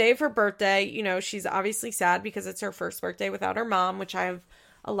 On the day of her birthday, you know, she's obviously sad because it's her first birthday without her mom, which I have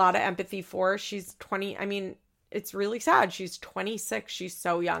a lot of empathy for. She's 20. I mean, it's really sad. She's 26. She's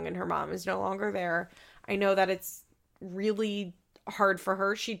so young and her mom is no longer there. I know that it's really hard for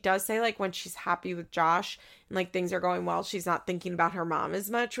her. She does say like when she's happy with Josh and like things are going well, she's not thinking about her mom as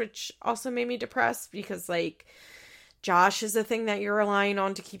much, which also made me depressed because like Josh is a thing that you're relying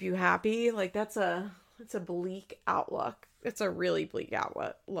on to keep you happy. Like that's a bleak outlook. It's a really bleak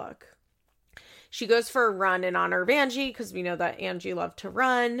outlook. She goes for a run in honor of Angie because we know that Angie loved to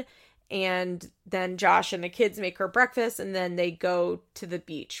run. And then Josh and the kids make her breakfast and then they go to the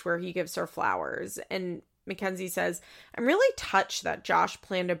beach where he gives her flowers. And Mackenzie says, I'm really touched that Josh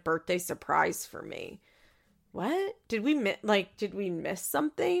planned a birthday surprise for me. What? Did we miss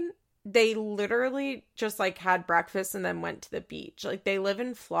something? They literally just like had breakfast and then went to the beach. Like they live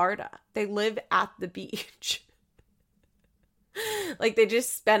in Florida. They live at the beach. Like they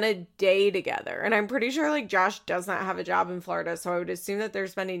just spent a day together. And I'm pretty sure like Josh does not have a job in Florida, so I would assume that they're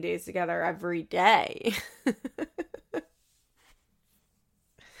spending days together every day.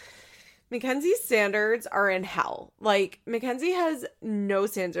 Mackenzie's standards are in hell. Like Mackenzie has no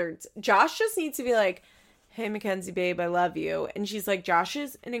standards. Josh just needs to be like, hey Mackenzie babe, I love you. And she's like, Josh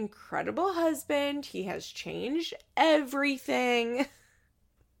is an incredible husband. He has changed everything.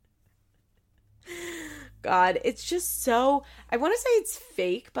 God, it's just so, I want to say it's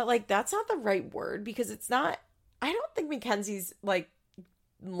fake, but like that's not the right word because it's not, I don't think Mackenzie's like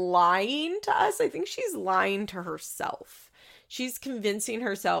lying to us. I think she's lying to herself. She's convincing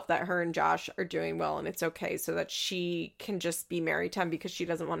herself that her and Josh are doing well and it's okay so that she can just be married to him because she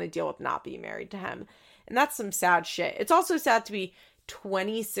doesn't want to deal with not being married to him. And that's some sad shit. It's also sad to be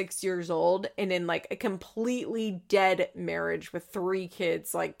 26 years old and in like a completely dead marriage with 3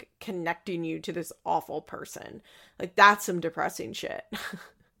 kids, like connecting you to this awful person. Like that's some depressing shit.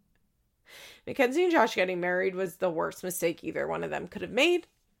 Mackenzie and Josh getting married was the worst mistake either one of them could have made.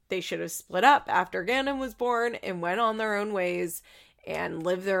 They should have split up after Gannon was born and went on their own ways and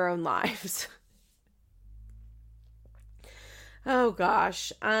lived their own lives. Oh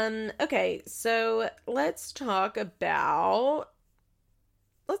gosh. Okay, so let's talk about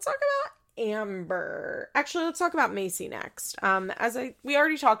Amber. Actually, let's talk about Macy next. We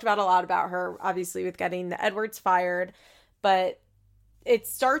already talked about a lot about her, obviously, with getting the Edwards fired, but it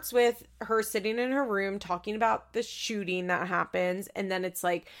starts with her sitting in her room talking about the shooting that happens, and then it's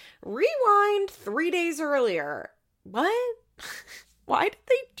like, rewind 3 days earlier. What? Why did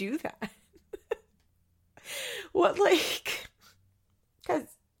they do that? What, like, because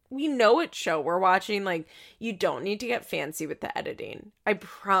we know what show we're watching. Like, you don't need to get fancy with the editing. I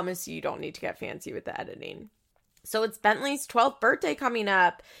promise you don't need to get fancy with the editing. So it's Bentley's 12th birthday coming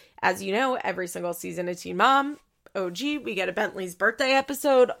up. As you know, every single season of Teen Mom OG, we get a Bentley's birthday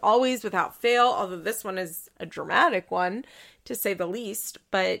episode, always without fail, although this one is a dramatic one, to say the least.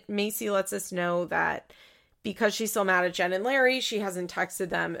 But Macy lets us know that because she's still mad at Jen and Larry, she hasn't texted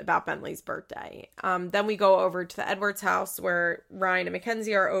them about Bentley's birthday. Then we go over to the Edwards house where Ryan and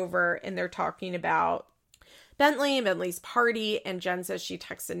Mackenzie are over, and they're talking about Bentley and Bentley's party, and Jen says she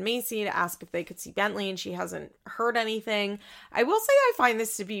texted Macy to ask if they could see Bentley, and she hasn't heard anything. I will say I find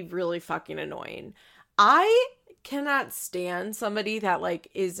this to be really fucking annoying. I cannot stand somebody that, like,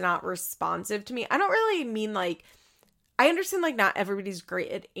 is not responsive to me. I don't really mean, like, I understand, like, not everybody's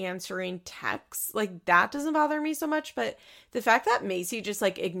great at answering texts. Like, that doesn't bother me so much. But the fact that Macy just,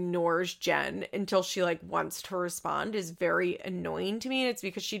 like, ignores Jen until she, like, wants to respond is very annoying to me. And it's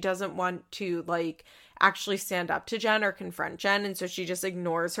because she doesn't want to, like, actually stand up to Jen or confront Jen. And so she just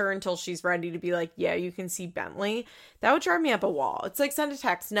ignores her until she's ready to be like, yeah, you can see Bentley. That would drive me up a wall. It's like, send a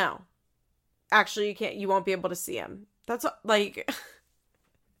text. No. Actually, you won't be able to see him. That's, like,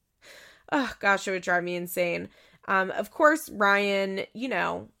 oh, gosh, it would drive me insane. Of course, Ryan,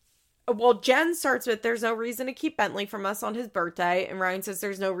 Jen starts with, there's no reason to keep Bentley from us on his birthday. And Ryan says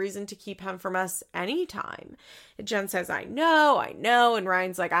there's no reason to keep him from us anytime. And Jen says, I know. And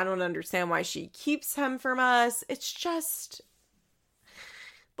Ryan's like, I don't understand why she keeps him from us. It's just,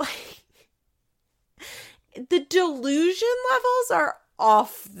 like, the delusion levels are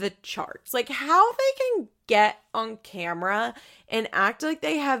off the charts. Like, how they can get on camera and act like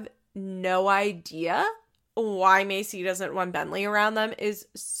they have no idea why Macy doesn't want Bentley around them is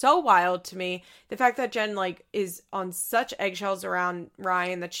so wild to me. The fact that Jen, like, is on such eggshells around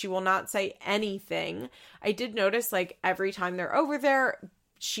Ryan that she will not say anything. I did notice, like, every time they're over there,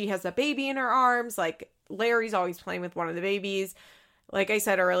 she has a baby in her arms. Like, Larry's always playing with one of the babies. Like I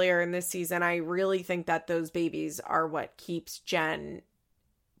said earlier in this season, I really think that those babies are what keeps Jen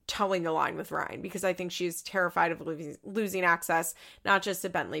towing the line with Ryan, because I think she's terrified of losing access, not just to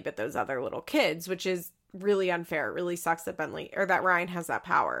Bentley, but those other little kids, which is really unfair. It really sucks that that Ryan has that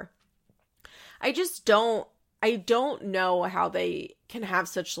power. I don't know how they can have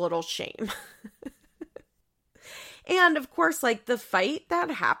such little shame. And of course, like, the fight that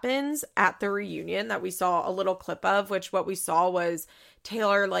happens at the reunion that we saw a little clip of, which what we saw was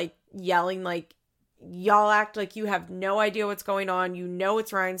Taylor, like, yelling, like, y'all act like you have no idea what's going on. You know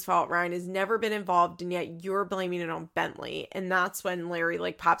it's Ryan's fault. Ryan has never been involved, and yet you're blaming it on Bentley. And that's when Larry,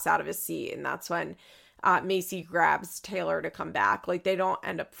 like, pops out of his seat, and that's when Macy grabs Taylor to come back. Like, they don't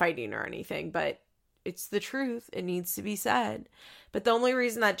end up fighting or anything, but it's the truth. It needs to be said. But the only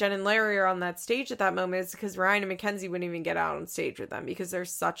reason that Jen and Larry are on that stage at that moment is because Ryan and Mackenzie wouldn't even get out on stage with them because they're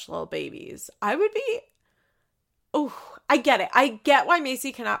such little babies. I get it. I get why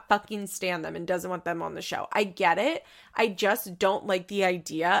Macy cannot fucking stand them and doesn't want them on the show. I get it. I just don't like the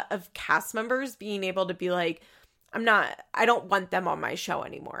idea of cast members being able to be like, I don't want them on my show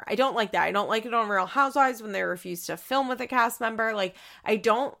anymore. I don't like that. I don't like it on Real Housewives when they refuse to film with a cast member. Like, I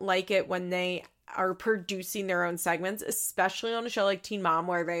don't like it when they are producing their own segments, especially on a show like Teen Mom,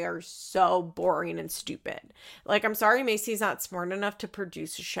 where they are so boring and stupid. Like, I'm sorry, Macy's not smart enough to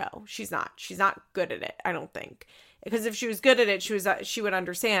produce a show. She's not good at it, I don't think. Because if she was good at it, she would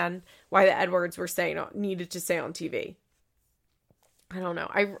understand why the Edwards needed to stay on TV. I don't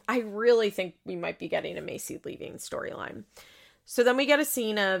know. I really think we might be getting a Macy leaving storyline. So then we get a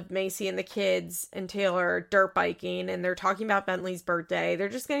scene of Macy and the kids and Taylor dirt biking, and they're talking about Bentley's birthday. They're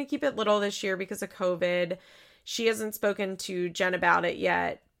just going to keep it little this year because of COVID. She hasn't spoken to Jen about it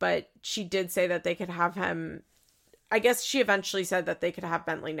yet, but she did say that they could have him. I guess she eventually said that they could have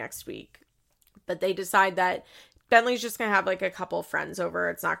Bentley next week, but they decide that Bentley's just going to have, like, a couple friends over.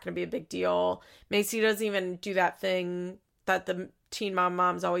 It's not going to be a big deal. Macy doesn't even do that thing that the Teen Mom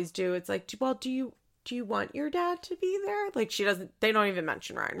moms always do. It's like, well, do you want your dad to be there? Like, they don't even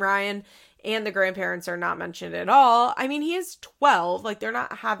mention Ryan. Ryan and the grandparents are not mentioned at all. I mean, he is 12. Like, they're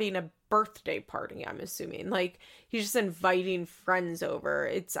not having a birthday party, I'm assuming. Like, he's just inviting friends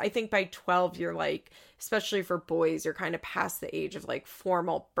over. I think by 12, you're, like, especially for boys, you're kind of past the age of, like,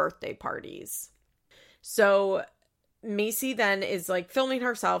 formal birthday parties. So Macy then is like filming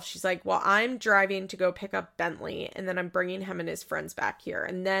herself. She's like, well, I'm driving to go pick up Bentley, and then I'm bringing him and his friends back here.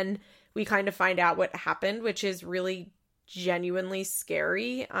 And then we kind of find out what happened, which is really genuinely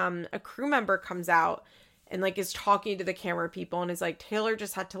scary. A crew member comes out and like is talking to the camera people and is like, Taylor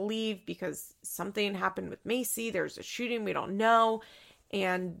just had to leave because something happened with Macy. There's a shooting. We don't know.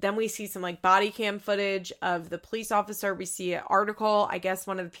 And then we see some like body cam footage of the police officer. We see an article. I guess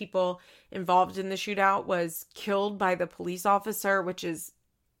one of the people involved in the shootout was killed by the police officer, which is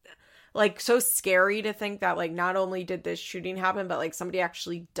like so scary to think that like not only did this shooting happen, but like somebody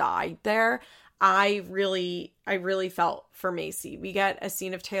actually died there. I really felt for Macy. We get a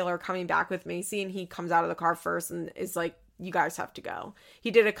scene of Taylor coming back with Macy, and he comes out of the car first and is like, you guys have to go. He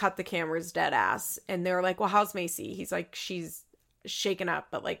did a cut the cameras dead ass. And they were like, well, how's Macy? He's like, she's shaken up,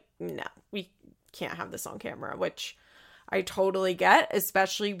 but like, no, we can't have this on camera, which I totally get,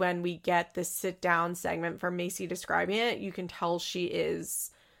 especially when we get this sit down segment from Macy describing it. You can tell she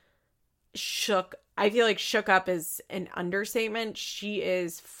is shook. I feel like shook up is an understatement. She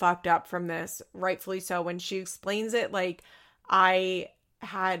is fucked up from this, rightfully so. When she explains it, like, I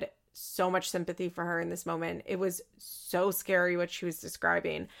had so much sympathy for her in this moment. It was so scary what she was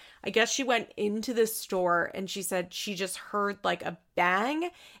describing. I guess she went into the store and she said she just heard like a bang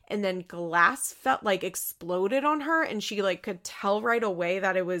and then glass felt like exploded on her, and she like could tell right away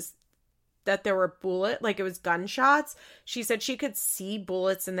that it was that there were like it was gunshots. She said she could see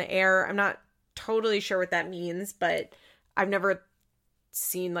bullets in the air. I'm not totally sure what that means, but I've never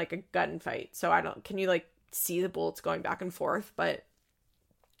seen like a gunfight, so I don't, can you like see the bullets going back and forth? But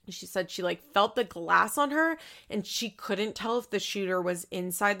she said she like felt the glass on her and she couldn't tell if the shooter was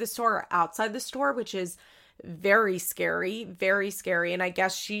inside the store or outside the store, which is very scary, very scary. And I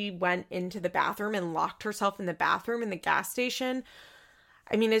guess she went into the bathroom and locked herself in the bathroom in the gas station.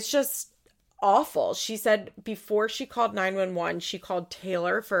 I mean, it's just awful. She said before she called 911, she called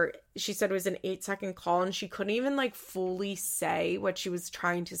Taylor she said it was an 8-second call, and she couldn't even like fully say what she was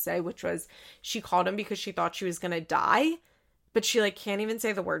trying to say, which was she called him because she thought she was going to die. But she like can't even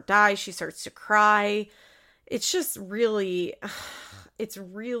say the word die. She starts to cry. It's just really, it's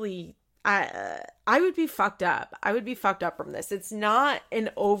really, I would be fucked up. I would be fucked up from this. It's not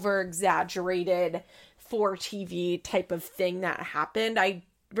an over exaggerated for TV type of thing that happened. I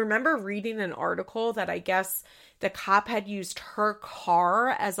remember reading an article that I guess the cop had used her car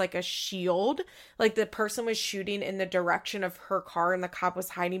as like a shield. Like the person was shooting in the direction of her car and the cop was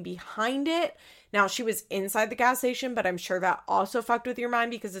hiding behind it. Now she was inside the gas station, but I'm sure that also fucked with your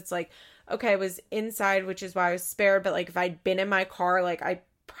mind because it's like, okay, I was inside, which is why I was spared. But like if I'd been in my car, like I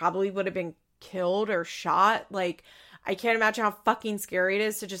probably would have been killed or shot. Like I can't imagine how fucking scary it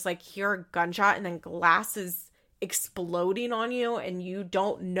is to just like hear a gunshot and then glass is exploding on you and you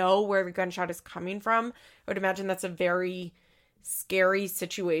don't know where the gunshot is coming from. I would imagine that's a very scary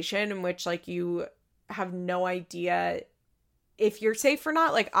situation in which like you have no idea if you're safe or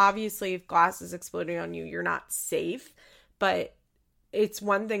not. Like obviously if glass is exploding on you, you're not safe, but it's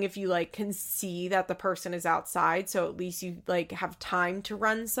one thing if you like can see that the person is outside, so at least you like have time to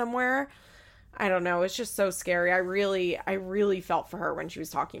run somewhere. I don't know, it's just so scary. I really felt for her when she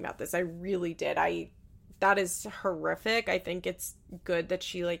was talking about this. I really did. That is horrific. I think it's good that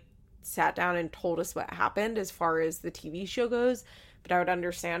she like sat down and told us what happened as far as the TV show goes, but I would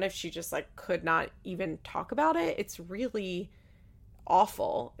understand if she just like could not even talk about it. It's really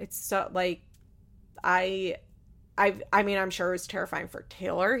awful. It's so like I mean, I'm sure it was terrifying for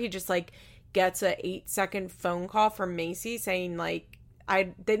Taylor. He just like gets a 8-second phone call from Macy saying like,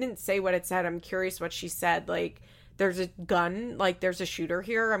 they didn't say what it said. I'm curious what she said. Like, there's a gun, like there's a shooter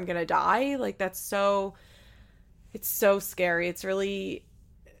here. I'm gonna die. Like it's so scary. It's really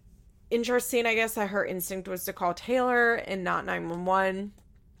interesting, I guess, that her instinct was to call Taylor and not 911.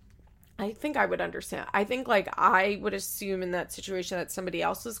 I think I would understand. I think like I would assume in that situation that somebody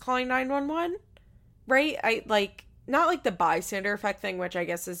else was calling 911, right? I like not like the bystander effect thing, which I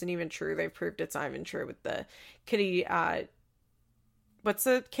guess isn't even true. They've proved it's not even true with the Kitty. What's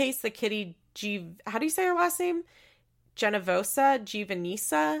the case? The Kitty G. How do you say her last name? Genovosa,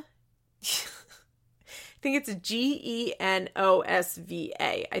 Giovanisa. I think it's Genosva,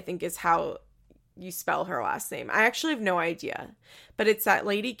 I think is how you spell her last name. I actually have no idea. But it's that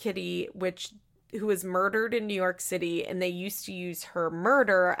lady Kitty, who was murdered in New York City, and they used to use her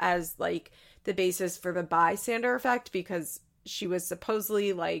murder as like the basis for the bystander effect because she was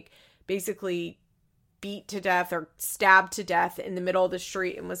supposedly like basically beat to death or stabbed to death in the middle of the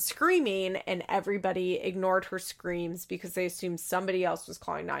street and was screaming, and everybody ignored her screams because they assumed somebody else was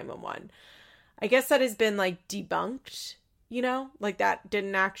calling 911. I guess that has been like debunked, you know, like that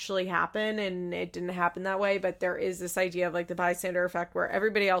didn't actually happen and it didn't happen that way. But there is this idea of like the bystander effect where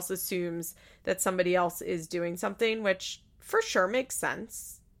everybody else assumes that somebody else is doing something, which for sure makes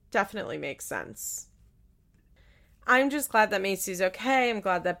sense. Definitely makes sense. I'm just glad that Macy's okay. I'm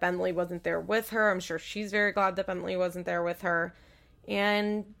glad that Bentley wasn't there with her. I'm sure she's very glad that Bentley wasn't there with her.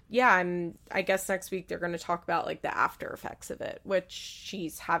 And yeah, I guess next week they're going to talk about like the after effects of it, which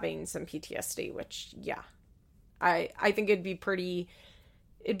she's having some PTSD, which yeah. I think it'd be pretty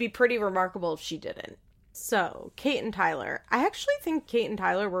remarkable if she didn't. So, Kate and Tyler. I actually think Kate and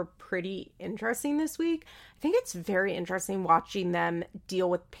Tyler were pretty interesting this week. I think it's very interesting watching them deal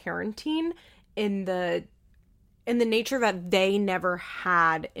with parenting in the nature that they never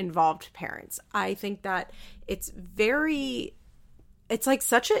had involved parents. I think that it's like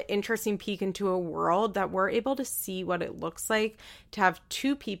such an interesting peek into a world that we're able to see what it looks like to have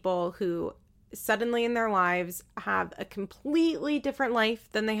two people who suddenly in their lives have a completely different life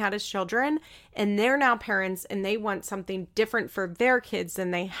than they had as children, and they're now parents and they want something different for their kids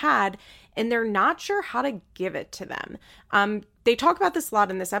than they had, and they're not sure how to give it to them. They talk about this a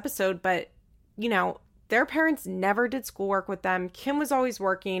lot in this episode, but you know, their parents never did schoolwork with them. Kim was always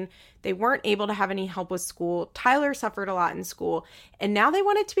working. They weren't able to have any help with school. Tyler suffered a lot in school. And now they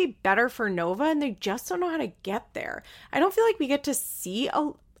want it to be better for Nova, and they just don't know how to get there. I don't feel like we get to see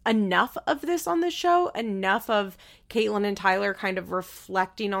enough of this on this show, enough of Caitlin and Tyler kind of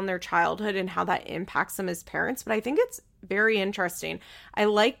reflecting on their childhood and how that impacts them as parents. But I think it's very interesting. I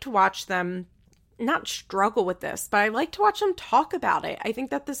like to watch them not struggle with this, but I like to watch them talk about it. I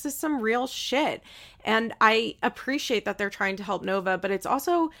think that this is some real shit. And I appreciate that they're trying to help Nova, but it's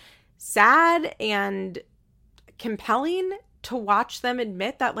also sad and compelling to watch them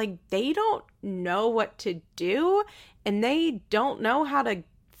admit that like they don't know what to do and they don't know how to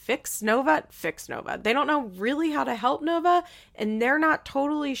fix Nova. They don't know really how to help Nova, and they're not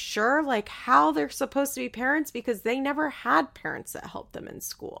totally sure like how they're supposed to be parents because they never had parents that helped them in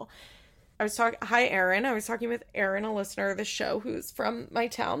school. Hi, Erin. I was talking with Erin, a listener of the show who's from my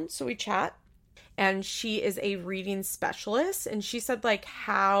town. So we chat, and she is a reading specialist. And she said like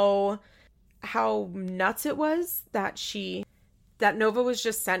how nuts it was that Nova was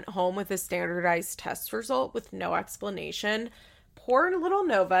just sent home with a standardized test result with no explanation. Poor little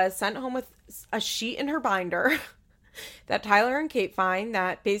Nova sent home with a sheet in her binder that Tyler and Kate find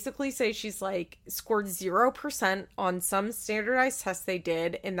that basically say she's like scored 0% on some standardized test they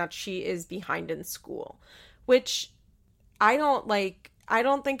did and that she is behind in school, which I don't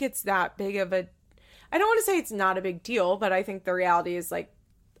think it's that big of a, I don't want to say it's not a big deal, but I think the reality is like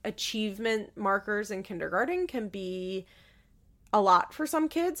achievement markers in kindergarten can be a lot for some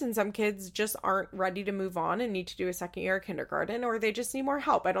kids, and some kids just aren't ready to move on and need to do a second year of kindergarten, or they just need more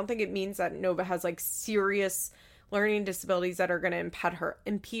help. I don't think it means that Nova has like serious learning disabilities that are going to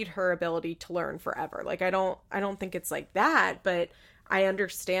impede her ability to learn forever. Like I don't think it's like that, but I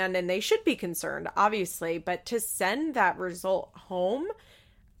understand, and they should be concerned, obviously, but to send that result home,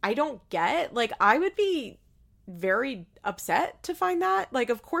 I don't get. Like I would be very upset to find that. Like,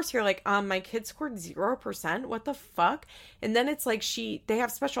 of course you're like, my kid scored 0%. What the fuck? And then it's like they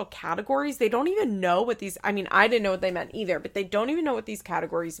have special categories. They don't even know what these, I mean, I didn't know what they meant either, but they don't even know what these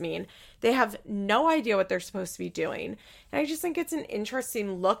categories mean. They have no idea what they're supposed to be doing. And I just think it's an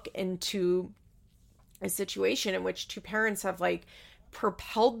interesting look into a situation in which two parents have like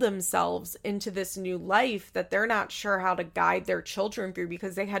propelled themselves into this new life that they're not sure how to guide their children through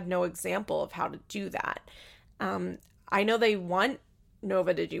because they had no example of how to do that. I know they want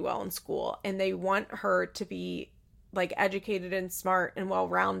Nova to do well in school, and they want her to be like educated and smart and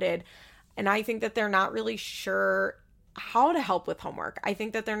well-rounded. And I think that they're not really sure how to help with homework. I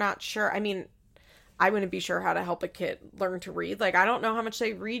think that they're not sure. I mean, I wouldn't be sure how to help a kid learn to read. Like, I don't know how much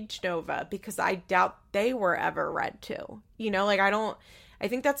they read to Nova because I doubt they were ever read to, you know, like I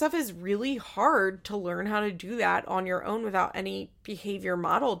think that stuff is really hard to learn how to do that on your own without any behavior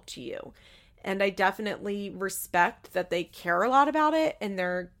modeled to you. And I definitely respect that they care a lot about it and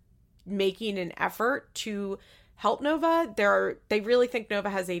they're making an effort to help Nova. They really think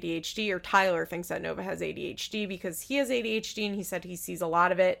Nova has ADHD, or Tyler thinks that Nova has ADHD because he has ADHD and he said he sees a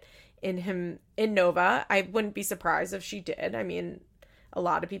lot of it in Nova. I wouldn't be surprised if she did. I mean, a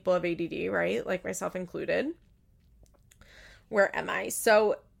lot of people have ADD, right? Like myself included. Where am I?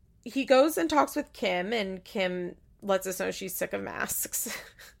 So he goes and talks with Kim, and Kim lets us know she's sick of masks.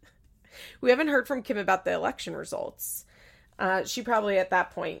 We haven't heard from Kim about the election results. She probably at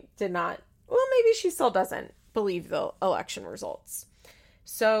that point did not, well, maybe she still doesn't believe the election results.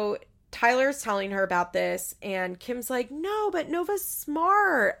 So Tyler's telling her about this, and Kim's like, no, but Nova's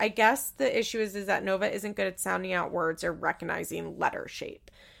smart. I guess the issue is that Nova isn't good at sounding out words or recognizing letter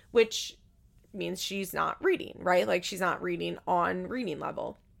shape, which means she's not reading, right? Like, she's not reading on reading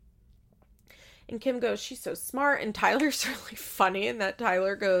level. And Kim goes, she's so smart. And Tyler's really funny, and that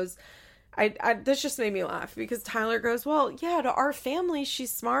Tyler goes, this just made me laugh, because Tyler goes, well, yeah, to our family,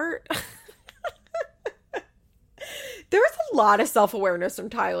 she's smart. There was a lot of self-awareness from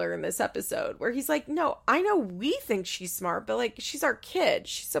Tyler in this episode, where he's like, no, I know we think she's smart, but like, she's our kid.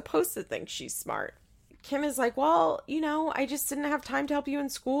 She's supposed to think she's smart. Kim is like, well, I just didn't have time to help you in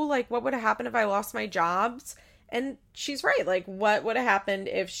school. Like, what would have happened if I lost my jobs? And she's right. Like, what would have happened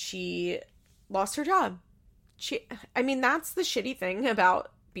if she lost her job? That's the shitty thing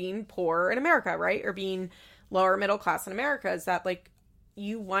about being poor in America, right? Or being lower middle class in America, is that, like,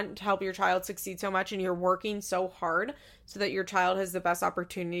 you want to help your child succeed so much, and you're working so hard so that your child has the best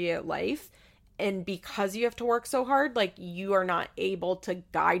opportunity at life. And because you have to work so hard, like, you are not able to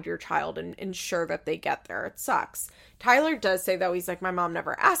guide your child and ensure that they get there. It sucks. Tyler does say, though, he's like, my mom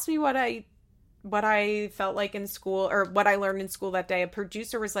never asked me what I felt like in school, or what I learned in school that day. A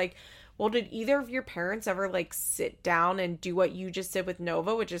producer was like, well, did either of your parents ever, like, sit down and do what you just did with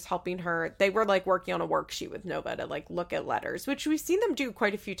Nova, which is helping her? They were, like, working on a worksheet with Nova to, like, look at letters, which we've seen them do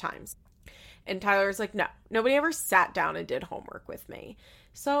quite a few times. And Tyler's like, no, nobody ever sat down and did homework with me.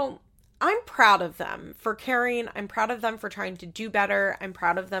 So I'm proud of them for caring. I'm proud of them for trying to do better. I'm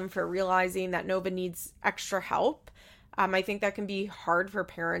proud of them for realizing that Nova needs extra help. I think that can be hard for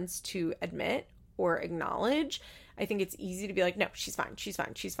parents to admit or acknowledge. I think it's easy to be like, no, she's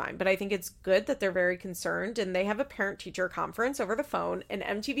fine. But I think it's good that they're very concerned, and they have a parent-teacher conference over the phone, and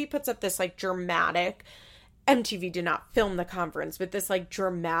MTV puts up this, like, dramatic, MTV did not film the conference, but this, like,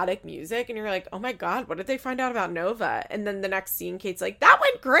 dramatic music, and you're like, oh my God, what did they find out about Nova? And then the next scene, Kate's like, that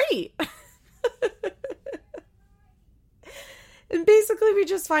went great! And basically we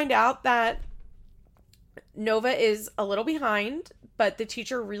just find out that Nova is a little behind, but the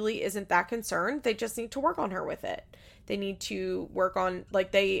teacher really isn't that concerned. They just need to work on her with it. They need to work on,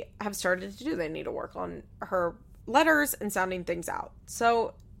 like they have started to do, they need to work on her letters and sounding things out.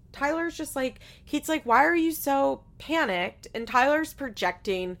 So Tyler's just like, Kate's like, why are you so panicked? And Tyler's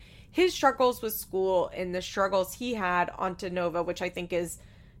projecting his struggles with school and the struggles he had onto Nova, which I think is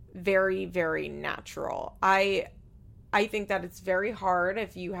very, very natural. I think that it's very hard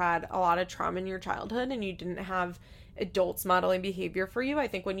if you had a lot of trauma in your childhood and you didn't have adults modeling behavior for you. I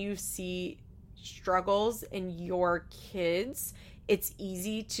think when you see struggles in your kids, it's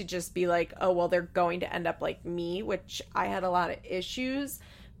easy to just be like, oh, well, they're going to end up like me, which I had a lot of issues.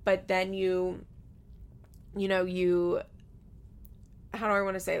 But then you, how do I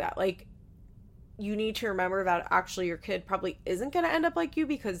want to say that? Like, you need to remember that actually your kid probably isn't going to end up like you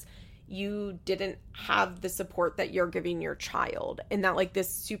because you didn't have the support that you're giving your child, and that like this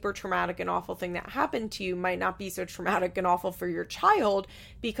super traumatic and awful thing that happened to you might not be so traumatic and awful for your child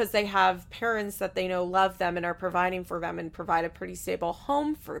because they have parents that they know love them and are providing for them and provide a pretty stable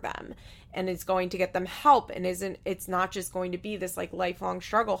home for them, and it's going to get them help, and it's not just going to be this like lifelong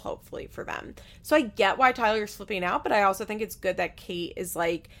struggle hopefully for them. So I get why Tyler's flipping out, but I also think it's good that Kate is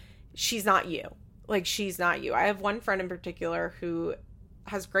like, she's not you. Like, she's not you. I have one friend in particular who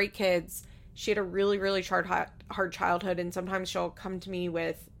has great kids. She had a really, really hard childhood, and sometimes she'll come to me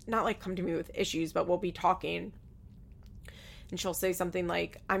with, not like come to me with issues, but we'll be talking, and she'll say something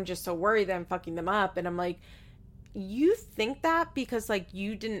like, I'm just so worried that I'm fucking them up, and I'm like, you think that because like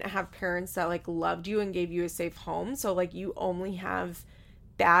you didn't have parents that like loved you and gave you a safe home, so like you only have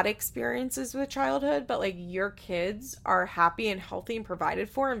bad experiences with childhood, but like your kids are happy and healthy and provided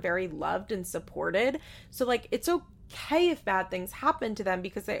for and very loved and supported, so like it's okay if bad things happen to them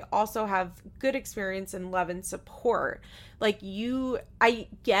because they also have good experience and love and support. Like I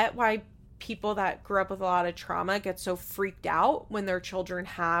get why people that grew up with a lot of trauma get so freaked out when their children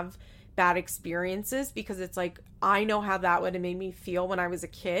have bad experiences, because it's like, I know how that would have made me feel when I was a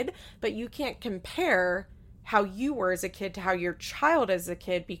kid, but you can't compare how you were as a kid to how your child is a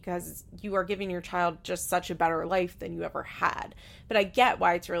kid, because you are giving your child just such a better life than you ever had. But I get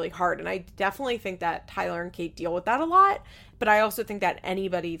why it's really hard. And I definitely think that Tyler and Kate deal with that a lot. But I also think that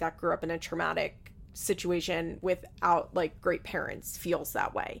anybody that grew up in a traumatic situation without like great parents feels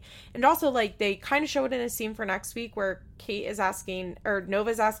that way. And also like they kind of show it in a scene for next week where Kate is asking, or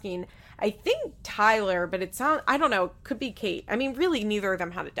Nova's asking, I think Tyler, but it sounds, I don't know, could be Kate. I mean, really neither of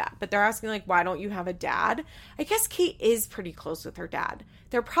them had a dad, but they're asking like, why don't you have a dad? I guess Kate is pretty close with her dad.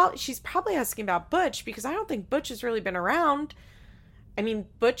 She's probably asking about Butch, because I don't think Butch has really been around. I mean,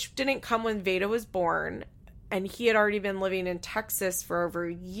 Butch didn't come when Veda was born. and he had already been living in Texas for over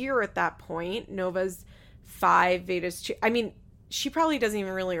a year at that point. Nova's 5, Veda's 2. I mean, she probably doesn't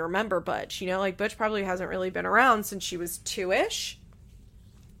even really remember Butch, like Butch probably hasn't really been around since she was 2-ish.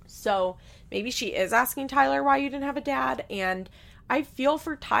 So maybe she is asking Tyler why you didn't have a dad. And I feel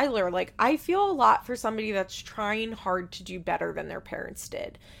for Tyler. Like, I feel a lot for somebody that's trying hard to do better than their parents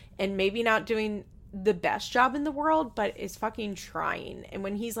did. And maybe not doing the best job in the world, but is fucking trying. And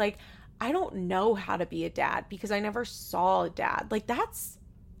when he's like, I don't know how to be a dad because I never saw a dad. Like, that's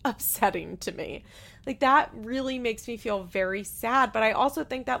upsetting to me. Like, that really makes me feel very sad. But I also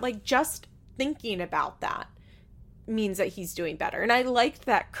think that, like, just thinking about that means that he's doing better. And I liked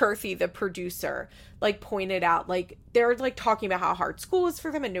that Kurthy, the producer, like, pointed out, like, they're like talking about how hard school is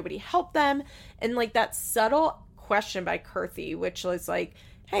for them and nobody helped them. And like that subtle question by Kurthy, which was like,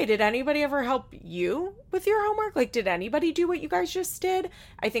 hey, did anybody ever help you with your homework? Like, did anybody do what you guys just did?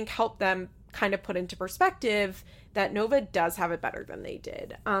 I think helped them kind of put into perspective that Nova does have it better than they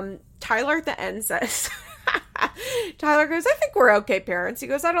did. Tyler at the end says, Tyler goes, I think we're okay parents. He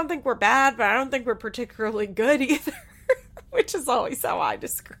goes, I don't think we're bad, but I don't think we're particularly good either, which is always how I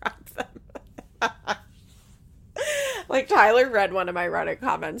describe them. Like, Tyler read one of my Reddit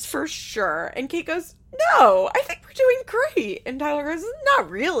comments for sure. And Kate goes, no, I think we're doing great. And Tyler goes, not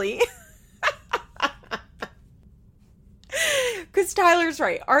really. Because Tyler's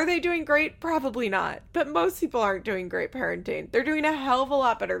right. Are they doing great? Probably not. But most people aren't doing great parenting. They're doing a hell of a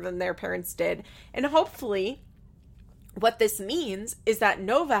lot better than their parents did. And hopefully what this means is that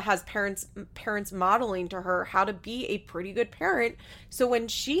Nova has parents modeling to her how to be a pretty good parent. So when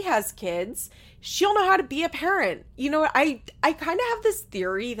she has kids, she'll know how to be a parent. I kind of have this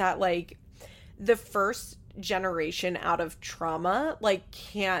theory that, like, the first generation out of trauma, like,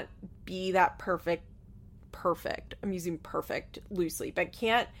 can't be that perfect. I'm using perfect loosely, but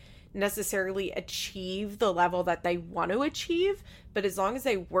can't necessarily achieve the level that they want to achieve. But as long as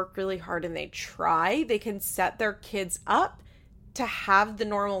they work really hard and they try, they can set their kids up to have the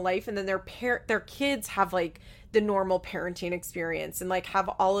normal life. And then their kids have, like, the normal parenting experience and, like, have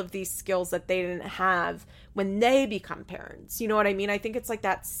all of these skills that they didn't have when they become parents. You know what I mean? I think it's like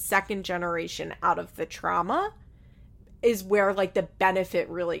that second generation out of the trauma is where, like, the benefit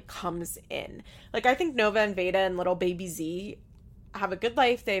really comes in. Like, I think Nova and Veda and little baby Z have a good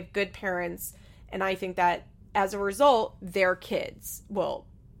life. They have good parents. And I think that as a result, their kids will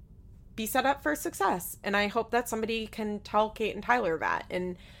be set up for success. And I hope that somebody can tell Kate and Tyler that.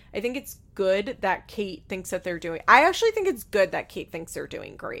 And I think it's good that Kate thinks that they're doing... I actually think it's good that Kate thinks they're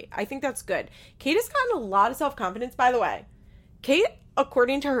doing great. I think that's good. Kate has gotten a lot of self-confidence, by the way. Kate,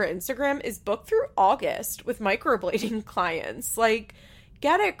 according to her Instagram, is booked through August with microblading clients. Like,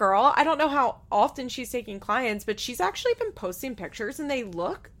 get it, girl. I don't know how often she's taking clients, but she's actually been posting pictures and they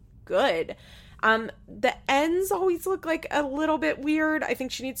look good. The ends always look like a little bit weird. I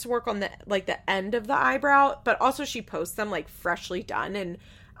think she needs to work on the end of the eyebrow, but also she posts them, like, freshly done, and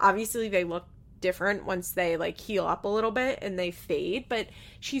obviously they look different once they, like, heal up a little bit and they fade, but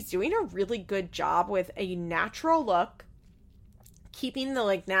she's doing a really good job with a natural look, keeping the,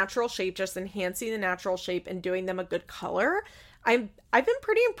 like, natural shape, just enhancing the natural shape and doing them a good color. I've been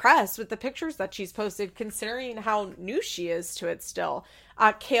pretty impressed with the pictures that she's posted, considering how new she is to it still.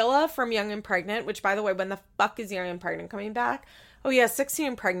 Kayla from Young and Pregnant, which, by the way, when the fuck is Young and Pregnant coming back? Oh yeah, 16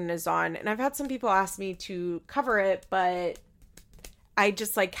 and Pregnant is on, and I've had some people ask me to cover it, but I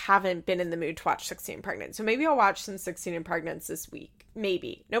just, like, haven't been in the mood to watch 16 and Pregnant. So maybe I'll watch some 16 and Pregnants this week.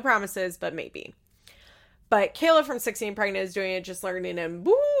 Maybe. No promises, but maybe. But Kayla from 16 and Pregnant is doing it, just learning, and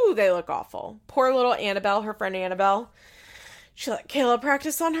woo, they look awful. Poor little Annabelle, her friend Annabelle. She let Kayla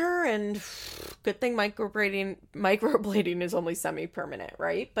practice on her, and good thing microblading is only semi-permanent,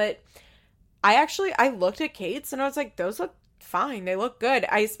 right? But I looked at Kate's and I was like, those look fine. They look good.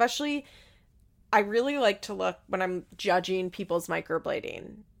 I really like to look when I'm judging people's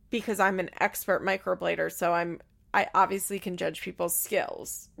microblading, because I'm an expert microblader, so I obviously can judge people's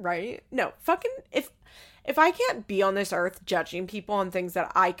skills, right? No, fucking, if I can't be on this earth judging people on things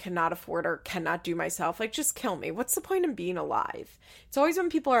that I cannot afford or cannot do myself, like, just kill me. What's the point in being alive? It's always when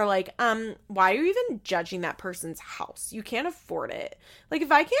people are like, why are you even judging that person's house? You can't afford it. Like,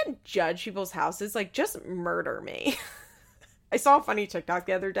 if I can't judge people's houses, like, just murder me. I saw a funny TikTok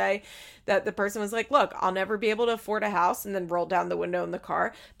the other day that the person was like, look, I'll never be able to afford a house, and then rolled down the window in the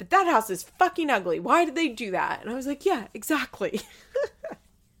car, but that house is fucking ugly. Why did they do that? And I was like, yeah, exactly.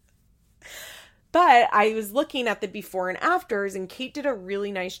 But I was looking at the before and afters, and Kate did a really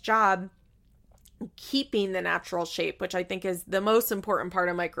nice job keeping the natural shape, which I think is the most important part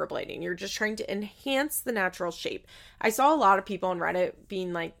of microblading. You're just trying to enhance the natural shape. I saw a lot of people on Reddit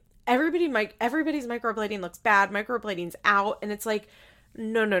being like, everybody's microblading looks bad. Microblading's out. And it's like,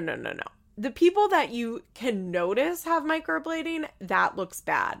 no. The people that you can notice have microblading, that looks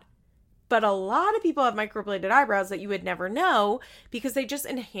bad. But a lot of people have microbladed eyebrows that you would never know because they just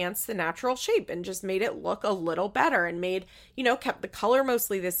enhanced the natural shape and just made it look a little better and made, kept the color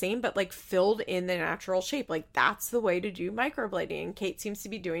mostly the same, but like filled in the natural shape. Like that's the way to do microblading. And Kate seems to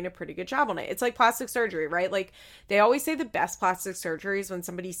be doing a pretty good job on it. It's like plastic surgery, right? Like they always say the best plastic surgery is when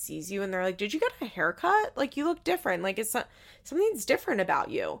somebody sees you and they're like, did you get a haircut? Like you look different. Like it's not, something's different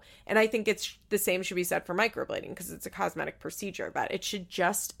about you. And I think it's the same should be said for microblading because it's a cosmetic procedure, but it should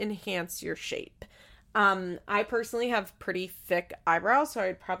just enhance your shape. I personally have pretty thick eyebrows, so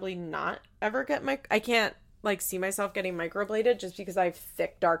I'd probably not ever get I can't like see myself getting microbladed just because I have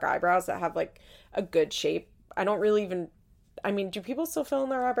thick dark eyebrows that have like a good shape. I don't really even, do people still fill in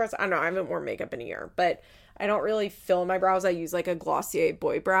their eyebrows? I don't know. I haven't worn makeup in a year, but I don't really fill my brows. I use like a Glossier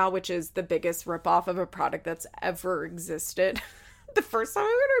Boy Brow, which is the biggest ripoff of a product that's ever existed. The first time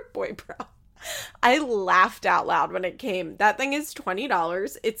I ordered Boy Brow, I laughed out loud when it came. That thing is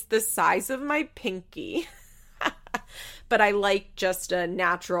 $20. It's the size of my pinky. But I like just a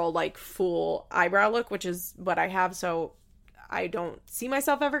natural, like, full eyebrow look, which is what I have. So I don't see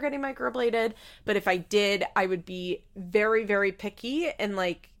myself ever getting microbladed. But if I did, I would be very, very picky and,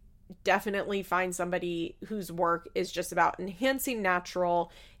 like, definitely find somebody whose work is just about enhancing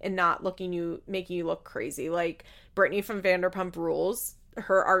natural and not making you look crazy. Like Brittany from Vanderpump Rules.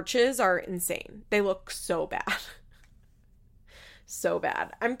 Her arches are insane. They look so bad. So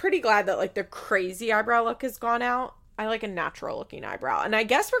bad. I'm pretty glad that like the crazy eyebrow look has gone out. I like a natural looking eyebrow. And I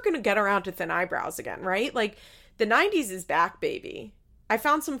guess we're going to get around to thin eyebrows again, right? Like the 90s is back, baby. I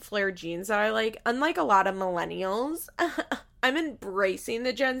found some flare jeans that I like. Unlike a lot of millennials, I'm embracing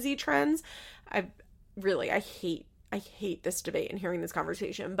the Gen Z trends. I hate this debate and hearing this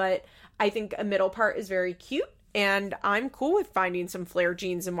conversation, but I think a middle part is very cute. And I'm cool with finding some flare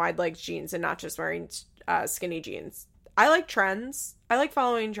jeans and wide legs jeans and not just wearing skinny jeans. I like trends. I like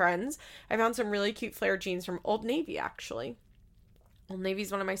following trends. I found some really cute flare jeans from Old Navy, actually. Old Navy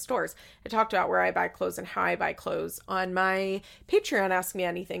is one of my stores. I talked about where I buy clothes and how I buy clothes on my Patreon Ask Me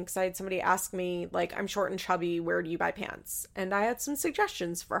Anything, because I had somebody ask me, like, I'm short and chubby, where do you buy pants? And I had some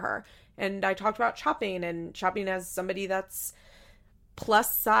suggestions for her. And I talked about shopping as somebody that's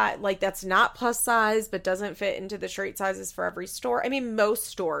plus size, like that's not plus size but doesn't fit into the straight sizes for every store. Most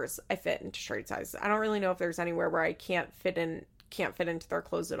stores I fit into straight sizes. I don't really know if there's anywhere where I can't fit into their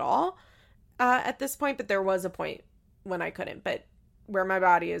clothes at all at this point, but there was a point when I couldn't. But where my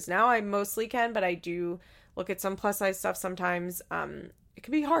body is now, I mostly can, but I do look at some plus size stuff sometimes. It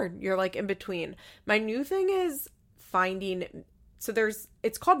can be hard. You're like in between. My new thing is finding,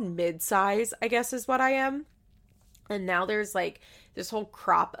 it's called mid-size, I guess is what I am. And now there's like this whole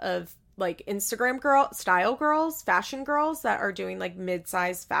crop of like Instagram style girls, fashion girls that are doing like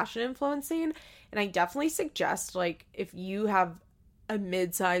mid-size fashion influencing. And I definitely suggest like if you have a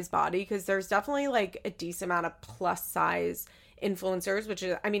mid-size body, because there's definitely like a decent amount of plus size influencers, which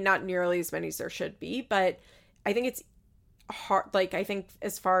is, not nearly as many as there should be, but I think it's hard. Like I think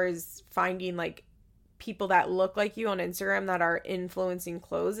as far as finding like people that look like you on Instagram that are influencing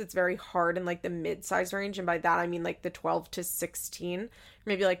clothes, it's very hard in like the mid-size range. And by that, I mean like the 12 to 16,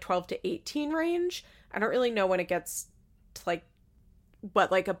 maybe like 12 to 18 range. I don't really know when it gets to like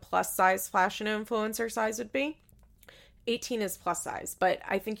what like a plus size fashion influencer size would be. 18 is plus size, but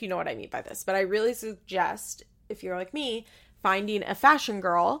I think you know what I mean by this. But I really suggest, if you're like me, finding a fashion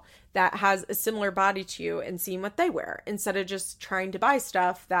girl that has a similar body to you and seeing what they wear instead of just trying to buy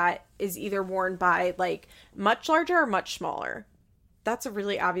stuff that is either worn by like much larger or much smaller. That's a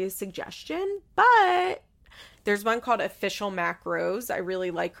really obvious suggestion, but there's one called Official Macros. I really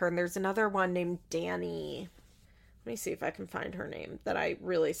like her. And there's another one named Danny. Let me see if I can find her name that I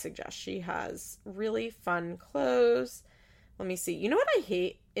really suggest. She has really fun clothes. Let me see. You know what I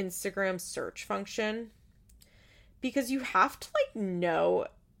hate? Instagram search function. Because you have to like know,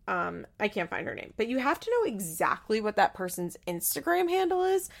 I can't find her name, but you have to know exactly what that person's Instagram handle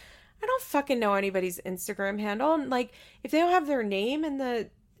is. I don't fucking know anybody's Instagram handle. And like, if they don't have their name in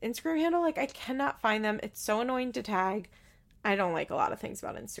the Instagram handle, like I cannot find them. It's so annoying to tag. I don't like a lot of things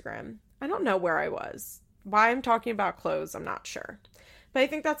about Instagram. I don't know where I was. Why I'm talking about clothes, I'm not sure. But I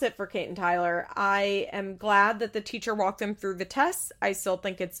think that's it for Kate and Tyler. I am glad that the teacher walked them through the tests. I still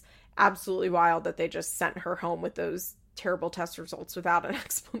think it's absolutely wild that they just sent her home with those terrible test results without an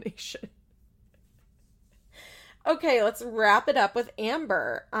explanation. Okay, let's wrap it up with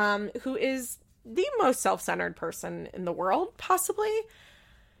Amber, who is the most self-centered person in the world, possibly.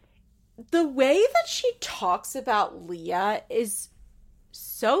 The way that she talks about Leah is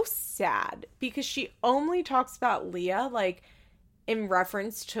so sad because she only talks about Leah, like, in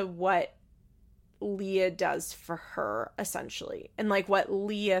reference to what Leah does for her, essentially, and like what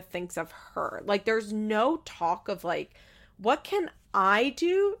Leah thinks of her. Like, there's no talk of like, what can I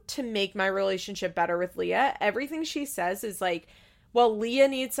do to make my relationship better with Leah? Everything she says is like, well, Leah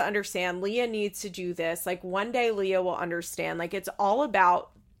needs to understand, Leah needs to do this, like one day Leah will understand. Like, it's all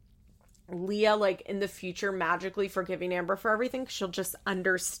about Leah, like, in the future magically forgiving Amber for everything. She'll just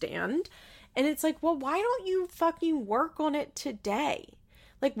understand. And it's like, well, why don't you fucking work on it today?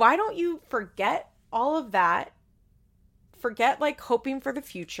 Like, why don't you forget all of that, forget like hoping for the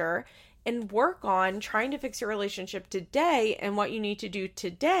future, and work on trying to fix your relationship today and what you need to do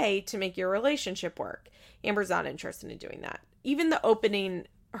today to make your relationship work. Amber's not interested in doing that. Even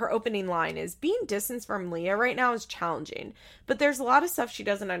her opening line is, being distanced from Leah right now is challenging, but there's a lot of stuff she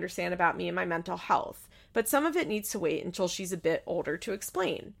doesn't understand about me and my mental health, but some of it needs to wait until she's a bit older to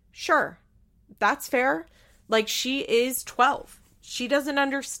explain. Sure, that's fair. Like, she is 12. She doesn't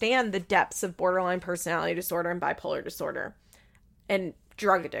understand the depths of borderline personality disorder and bipolar disorder and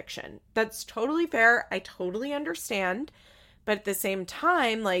drug addiction. That's totally fair. I totally understand. But at the same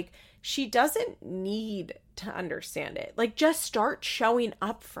time, like, she doesn't need to understand it. Like, just start showing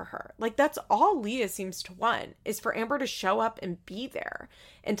up for her. Like, that's all Leah seems to want, is for Amber to show up and be there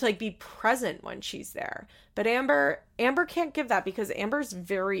and to like be present when she's there. But Amber can't give that because Amber's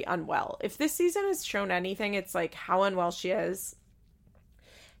very unwell. If this season has shown anything, it's like how unwell she is.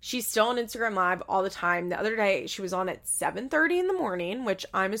 She's still on Instagram Live all the time. The other day, she was on at 7:30 in the morning, which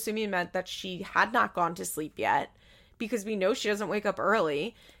I'm assuming meant that she had not gone to sleep yet, because we know she doesn't wake up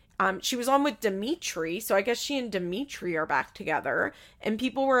early. She was on with Dimitri, so I guess she and Dimitri are back together. And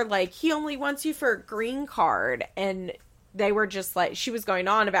people were like, he only wants you for a green card. And they were just like, she was going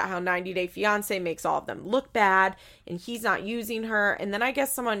on about how 90 Day Fiance makes all of them look bad, and he's not using her. And then I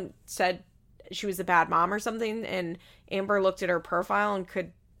guess someone said she was a bad mom or something, and Amber looked at her profile and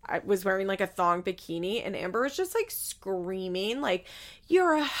was wearing like a thong bikini, and Amber was just like screaming like,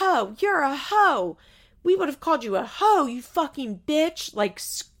 you're a hoe, you're a hoe, we would have called you a hoe, you fucking bitch. Like,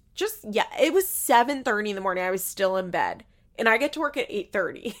 just, yeah, it was 7:30 in the morning. I was still in bed, and I get to work at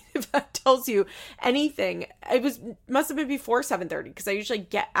 8:30. If that tells you anything, must have been before 7:30, because I usually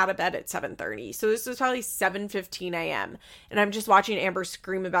get out of bed at 7:30. So this was probably 7:15 a.m. and I'm just watching Amber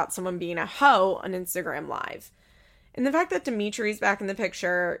scream about someone being a hoe on Instagram Live. And the fact that Dimitri's back in the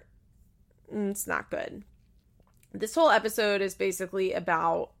picture, it's not good. This whole episode is basically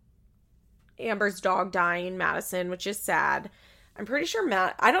about Amber's dog dying, Madison, which is sad. I'm pretty sure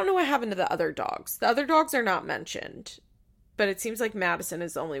I don't know what happened to the other dogs. The other dogs are not mentioned, but it seems like Madison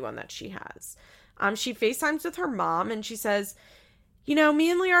is the only one that she has. She FaceTimes with her mom, and she says, you know, me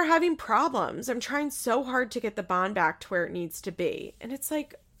and Leah are having problems. I'm trying so hard to get the bond back to where it needs to be. And it's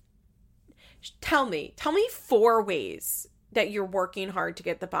like, tell me 4 ways that you're working hard to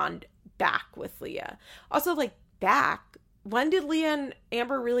get the bond back with Leah. Also, like, back, when did Leah and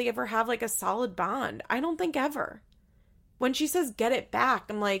Amber really ever have like a solid bond? I don't think ever. When she says get it back,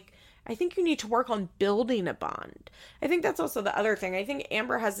 I'm like, I think you need to work on building a bond. I think that's also the other thing. I think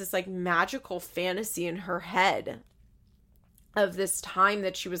Amber has this like magical fantasy in her head of this time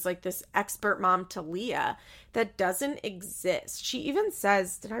that she was like this expert mom to Leah that doesn't exist. She even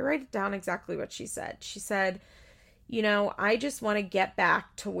says, did I write it down exactly what she said? She said, you know, I just want to get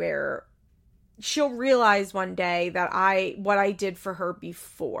back to where she'll realize one day that what I did for her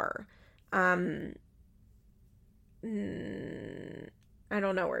before. I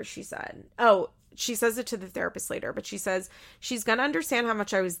don't know where she said. Oh, she says it to the therapist later, but she says she's going to understand how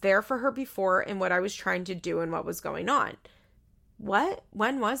much I was there for her before and what I was trying to do and what was going on. What?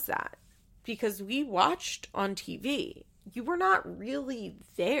 When was that? Because we watched on TV. You were not really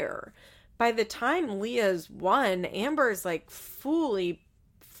there. By the time Leah's 1, Amber's like fully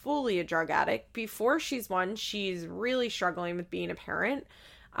a drug addict. Before she's 1, she's really struggling with being a parent.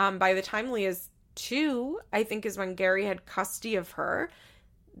 By the time Leah's 2, I think, is when Gary had custody of her.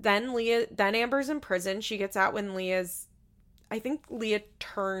 Then Amber's in prison. She gets out when I think Leah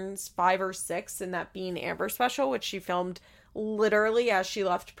turns 5 or 6 in that Being Amber special, which she filmed literally as she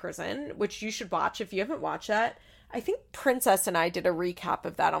left prison, which you should watch if you haven't watched that. I think Princess and I did a recap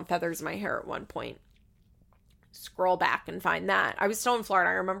of that on Feathers in My Hair at one point. Scroll back and find that. I was still in Florida.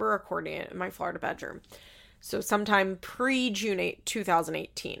 I remember recording it in my Florida bedroom. So sometime pre-June 8,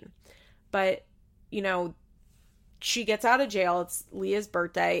 2018. But, you know, she gets out of jail. It's Leah's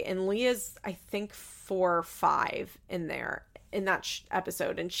birthday. And Leah's, I think, 4 or 5 in that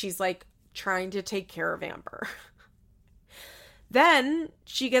episode. And she's like trying to take care of Amber. Then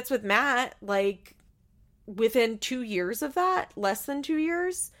she gets with Matt like within 2 years of that, less than 2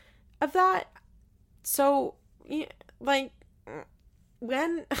 years of that. So, like,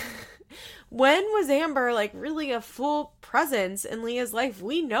 when when was Amber, like, really a full presence in Leah's life?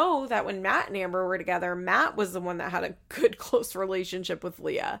 We know that when Matt and Amber were together, Matt was the one that had a good, close relationship with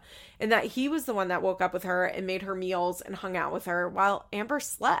Leah, and that he was the one that woke up with her and made her meals and hung out with her while Amber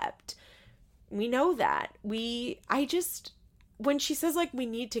slept. We know that. When she says, like, we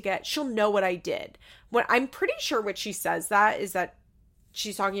need to get, she'll know what I did. I'm pretty sure what she says that is that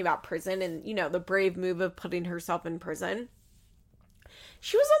she's talking about prison and, the brave move of putting herself in prison.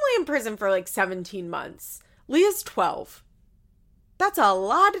 She was only in prison for like 17 months. Leah's 12. That's a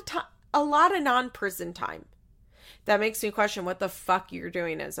lot of non-prison time. That makes me question what the fuck you're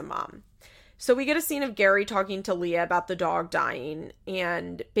doing as a mom. So we get a scene of Gary talking to Leah about the dog dying,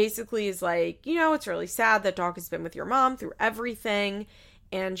 and basically is like, it's really sad that dog has been with your mom through everything.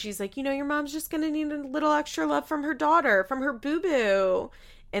 And she's like, your mom's just going to need a little extra love from her daughter, from her boo-boo.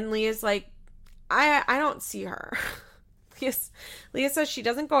 And Leah's like, I don't see her. Leah says she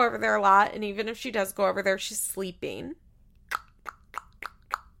doesn't go over there a lot, and even if she does go over there, she's sleeping.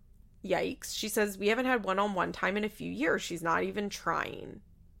 Yikes. She says, we haven't had one-on-one time in a few years. She's not even trying.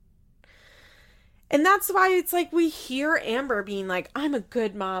 And that's why it's like we hear Amber being like, I'm a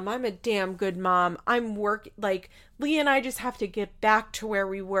good mom. I'm a damn good mom. Leah and I just have to get back to where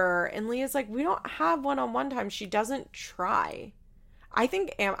we were. And Leah's like, we don't have one-on-one time. She doesn't try.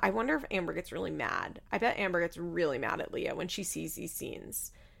 I wonder if Amber gets really mad. I bet Amber gets really mad at Leah when she sees these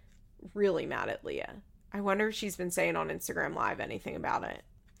scenes. Really mad at Leah. I wonder if she's been saying on Instagram Live anything about it.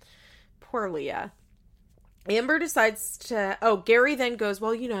 Poor Leah. Amber decides to, Gary then goes,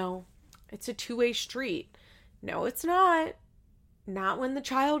 well, it's a two-way street. No, it's not. Not when the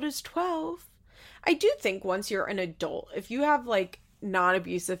child is 12. I do think once you're an adult, if you have, like,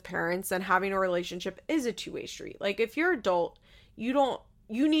 non-abusive parents, then having a relationship is a two-way street. Like, if you're adult, you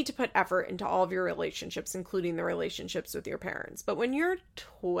need to put effort into all of your relationships, including the relationships with your parents. But when you're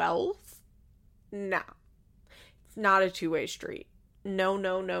 12, no. It's not a two-way street. No,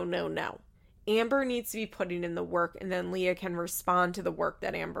 no, no, no, no. Amber needs to be putting in the work, and then Leah can respond to the work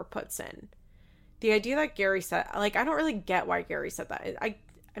that Amber puts in. The idea that Gary said, like, I don't really get why Gary said that.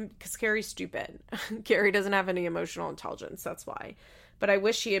 Because Gary's stupid. Gary doesn't have any emotional intelligence, that's why. But I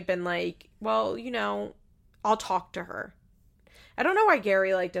wish he had been like, well, I'll talk to her. I don't know why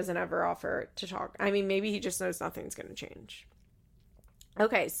Gary, like, doesn't ever offer to talk. I mean, maybe he just knows nothing's going to change.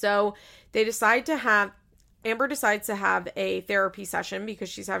 Okay, so Amber decides to have a therapy session because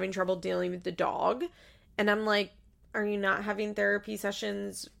she's having trouble dealing with the dog. And I'm like, are you not having therapy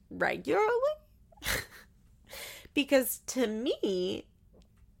sessions regularly? Because to me,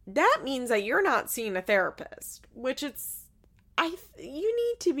 that means that you're not seeing a therapist, which you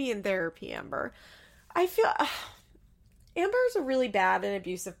need to be in therapy, Amber. I feel Amber's a really bad and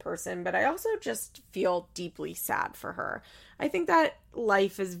abusive person, but I also just feel deeply sad for her. I think that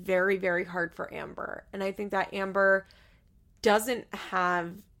life is very, very hard for Amber. And I think that Amber doesn't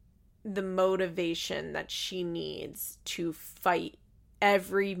have the motivation that she needs to fight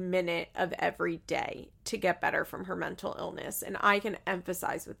every minute of every day to get better from her mental illness. And I can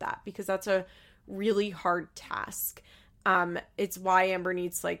emphasize with that because that's a really hard task. It's why Amber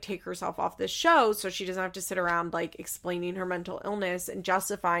needs to, like, take herself off this show so she doesn't have to sit around, like, explaining her mental illness and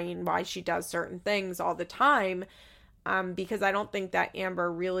justifying why she does certain things all the time. Because I don't think that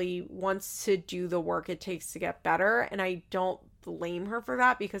Amber really wants to do the work it takes to get better. And I don't blame her for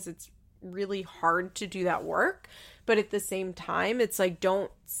that because it's really hard to do that work. But at the same time, it's like,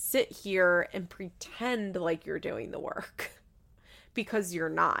 don't sit here and pretend like you're doing the work because you're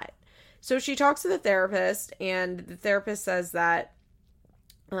not. So she talks to the therapist, and the therapist says that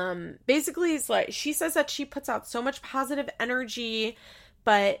basically it's like, she says that she puts out so much positive energy,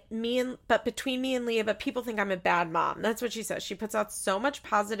 but between me and Leah, but people think I'm a bad mom. That's what she says. She puts out so much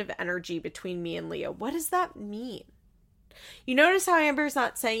positive energy between me and Leah. What does that mean? You notice how Amber's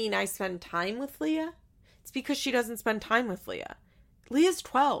not saying I spend time with Leah? It's because she doesn't spend time with Leah. Leah's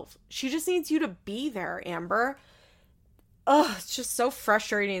 12. She just needs you to be there, Amber. Ugh, it's just so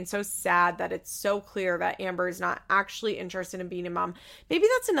frustrating and so sad that it's so clear that Amber is not actually interested in being a mom. Maybe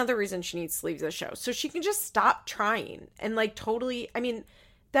that's another reason she needs to leave the show. So she can just stop trying and, like, totally, I mean,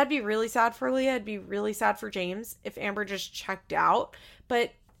 that'd be really sad for Leah. It'd be really sad for James if Amber just checked out.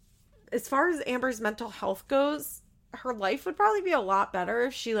 But as far as Amber's mental health goes, her life would probably be a lot better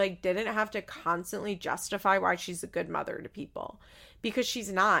if she, like, didn't have to constantly justify why she's a good mother to people. Because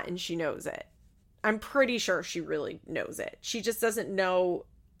she's not, and she knows it. I'm pretty sure she really knows it. She just doesn't know.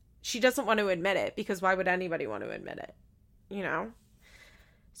 She doesn't want to admit it because why would anybody want to admit it?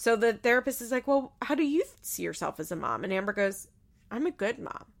 So the therapist is like, well, how do you see yourself as a mom? And Amber goes, I'm a good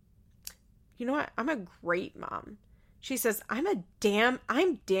mom. You know what? I'm a great mom. She says, I'm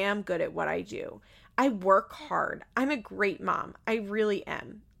damn good at what I do. I work hard. I'm a great mom. I really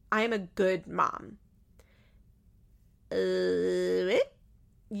am. I am a good mom.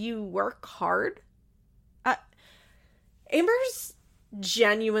 You work hard? Amber's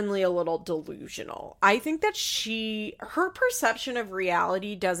genuinely a little delusional. I think that her perception of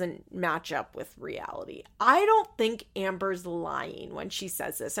reality doesn't match up with reality. I don't think Amber's lying when she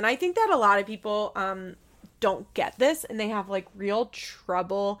says this. And I think that a lot of people don't get this, and they have like real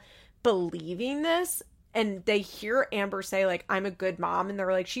trouble believing this. And they hear Amber say like, I'm a good mom. And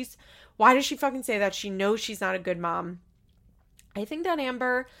they're like, why does she fucking say that? She knows she's not a good mom. I think that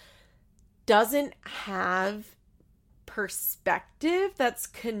Amber doesn't have perspective that's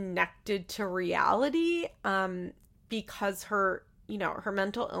connected to reality, because her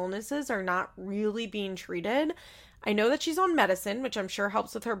mental illnesses are not really being treated. I know that she's on medicine, which I'm sure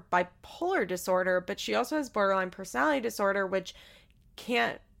helps with her bipolar disorder, but she also has borderline personality disorder, which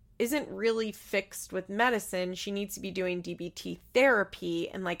isn't really fixed with medicine. She needs to be doing DBT therapy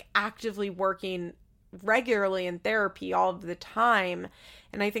and like actively working regularly in therapy all of the time.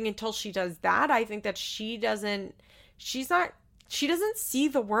 And I think until she does that, I think that she doesn't see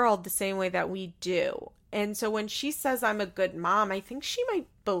the world the same way that we do. And so when she says I'm a good mom, I think she might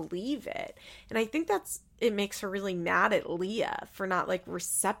believe it. And I think it makes her really mad at Leah for not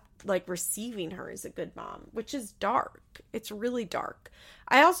receiving her as a good mom, which is dark. It's really dark.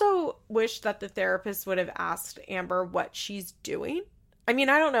 I also wish that the therapist would have asked Amber what she's doing. I mean,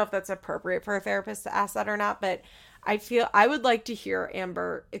 I don't know if that's appropriate for a therapist to ask that or not, but I would like to hear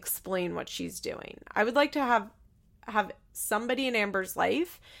Amber explain what she's doing. I would like to have somebody in Amber's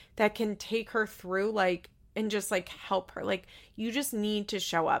life that can take her through and just help her. You just need to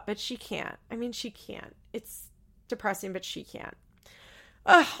show up, but she can't. I mean, she can't. It's depressing, but she can't.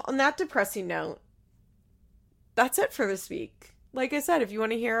 On that depressing note, that's it for this week. Like I said, if you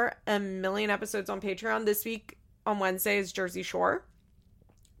want to hear a million episodes on Patreon, this week on Wednesday is Jersey Shore.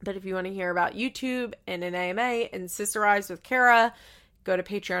 But if you want to hear about YouTube and an AMA and Sisterize with Kara, go to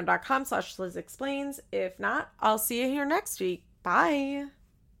patreon.com/LizExplains. If not, I'll see you here next week. Bye.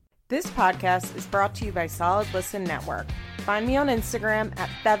 This podcast is brought to you by Solid Listen Network. Find me on Instagram at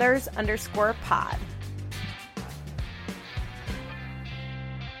feathers_pod.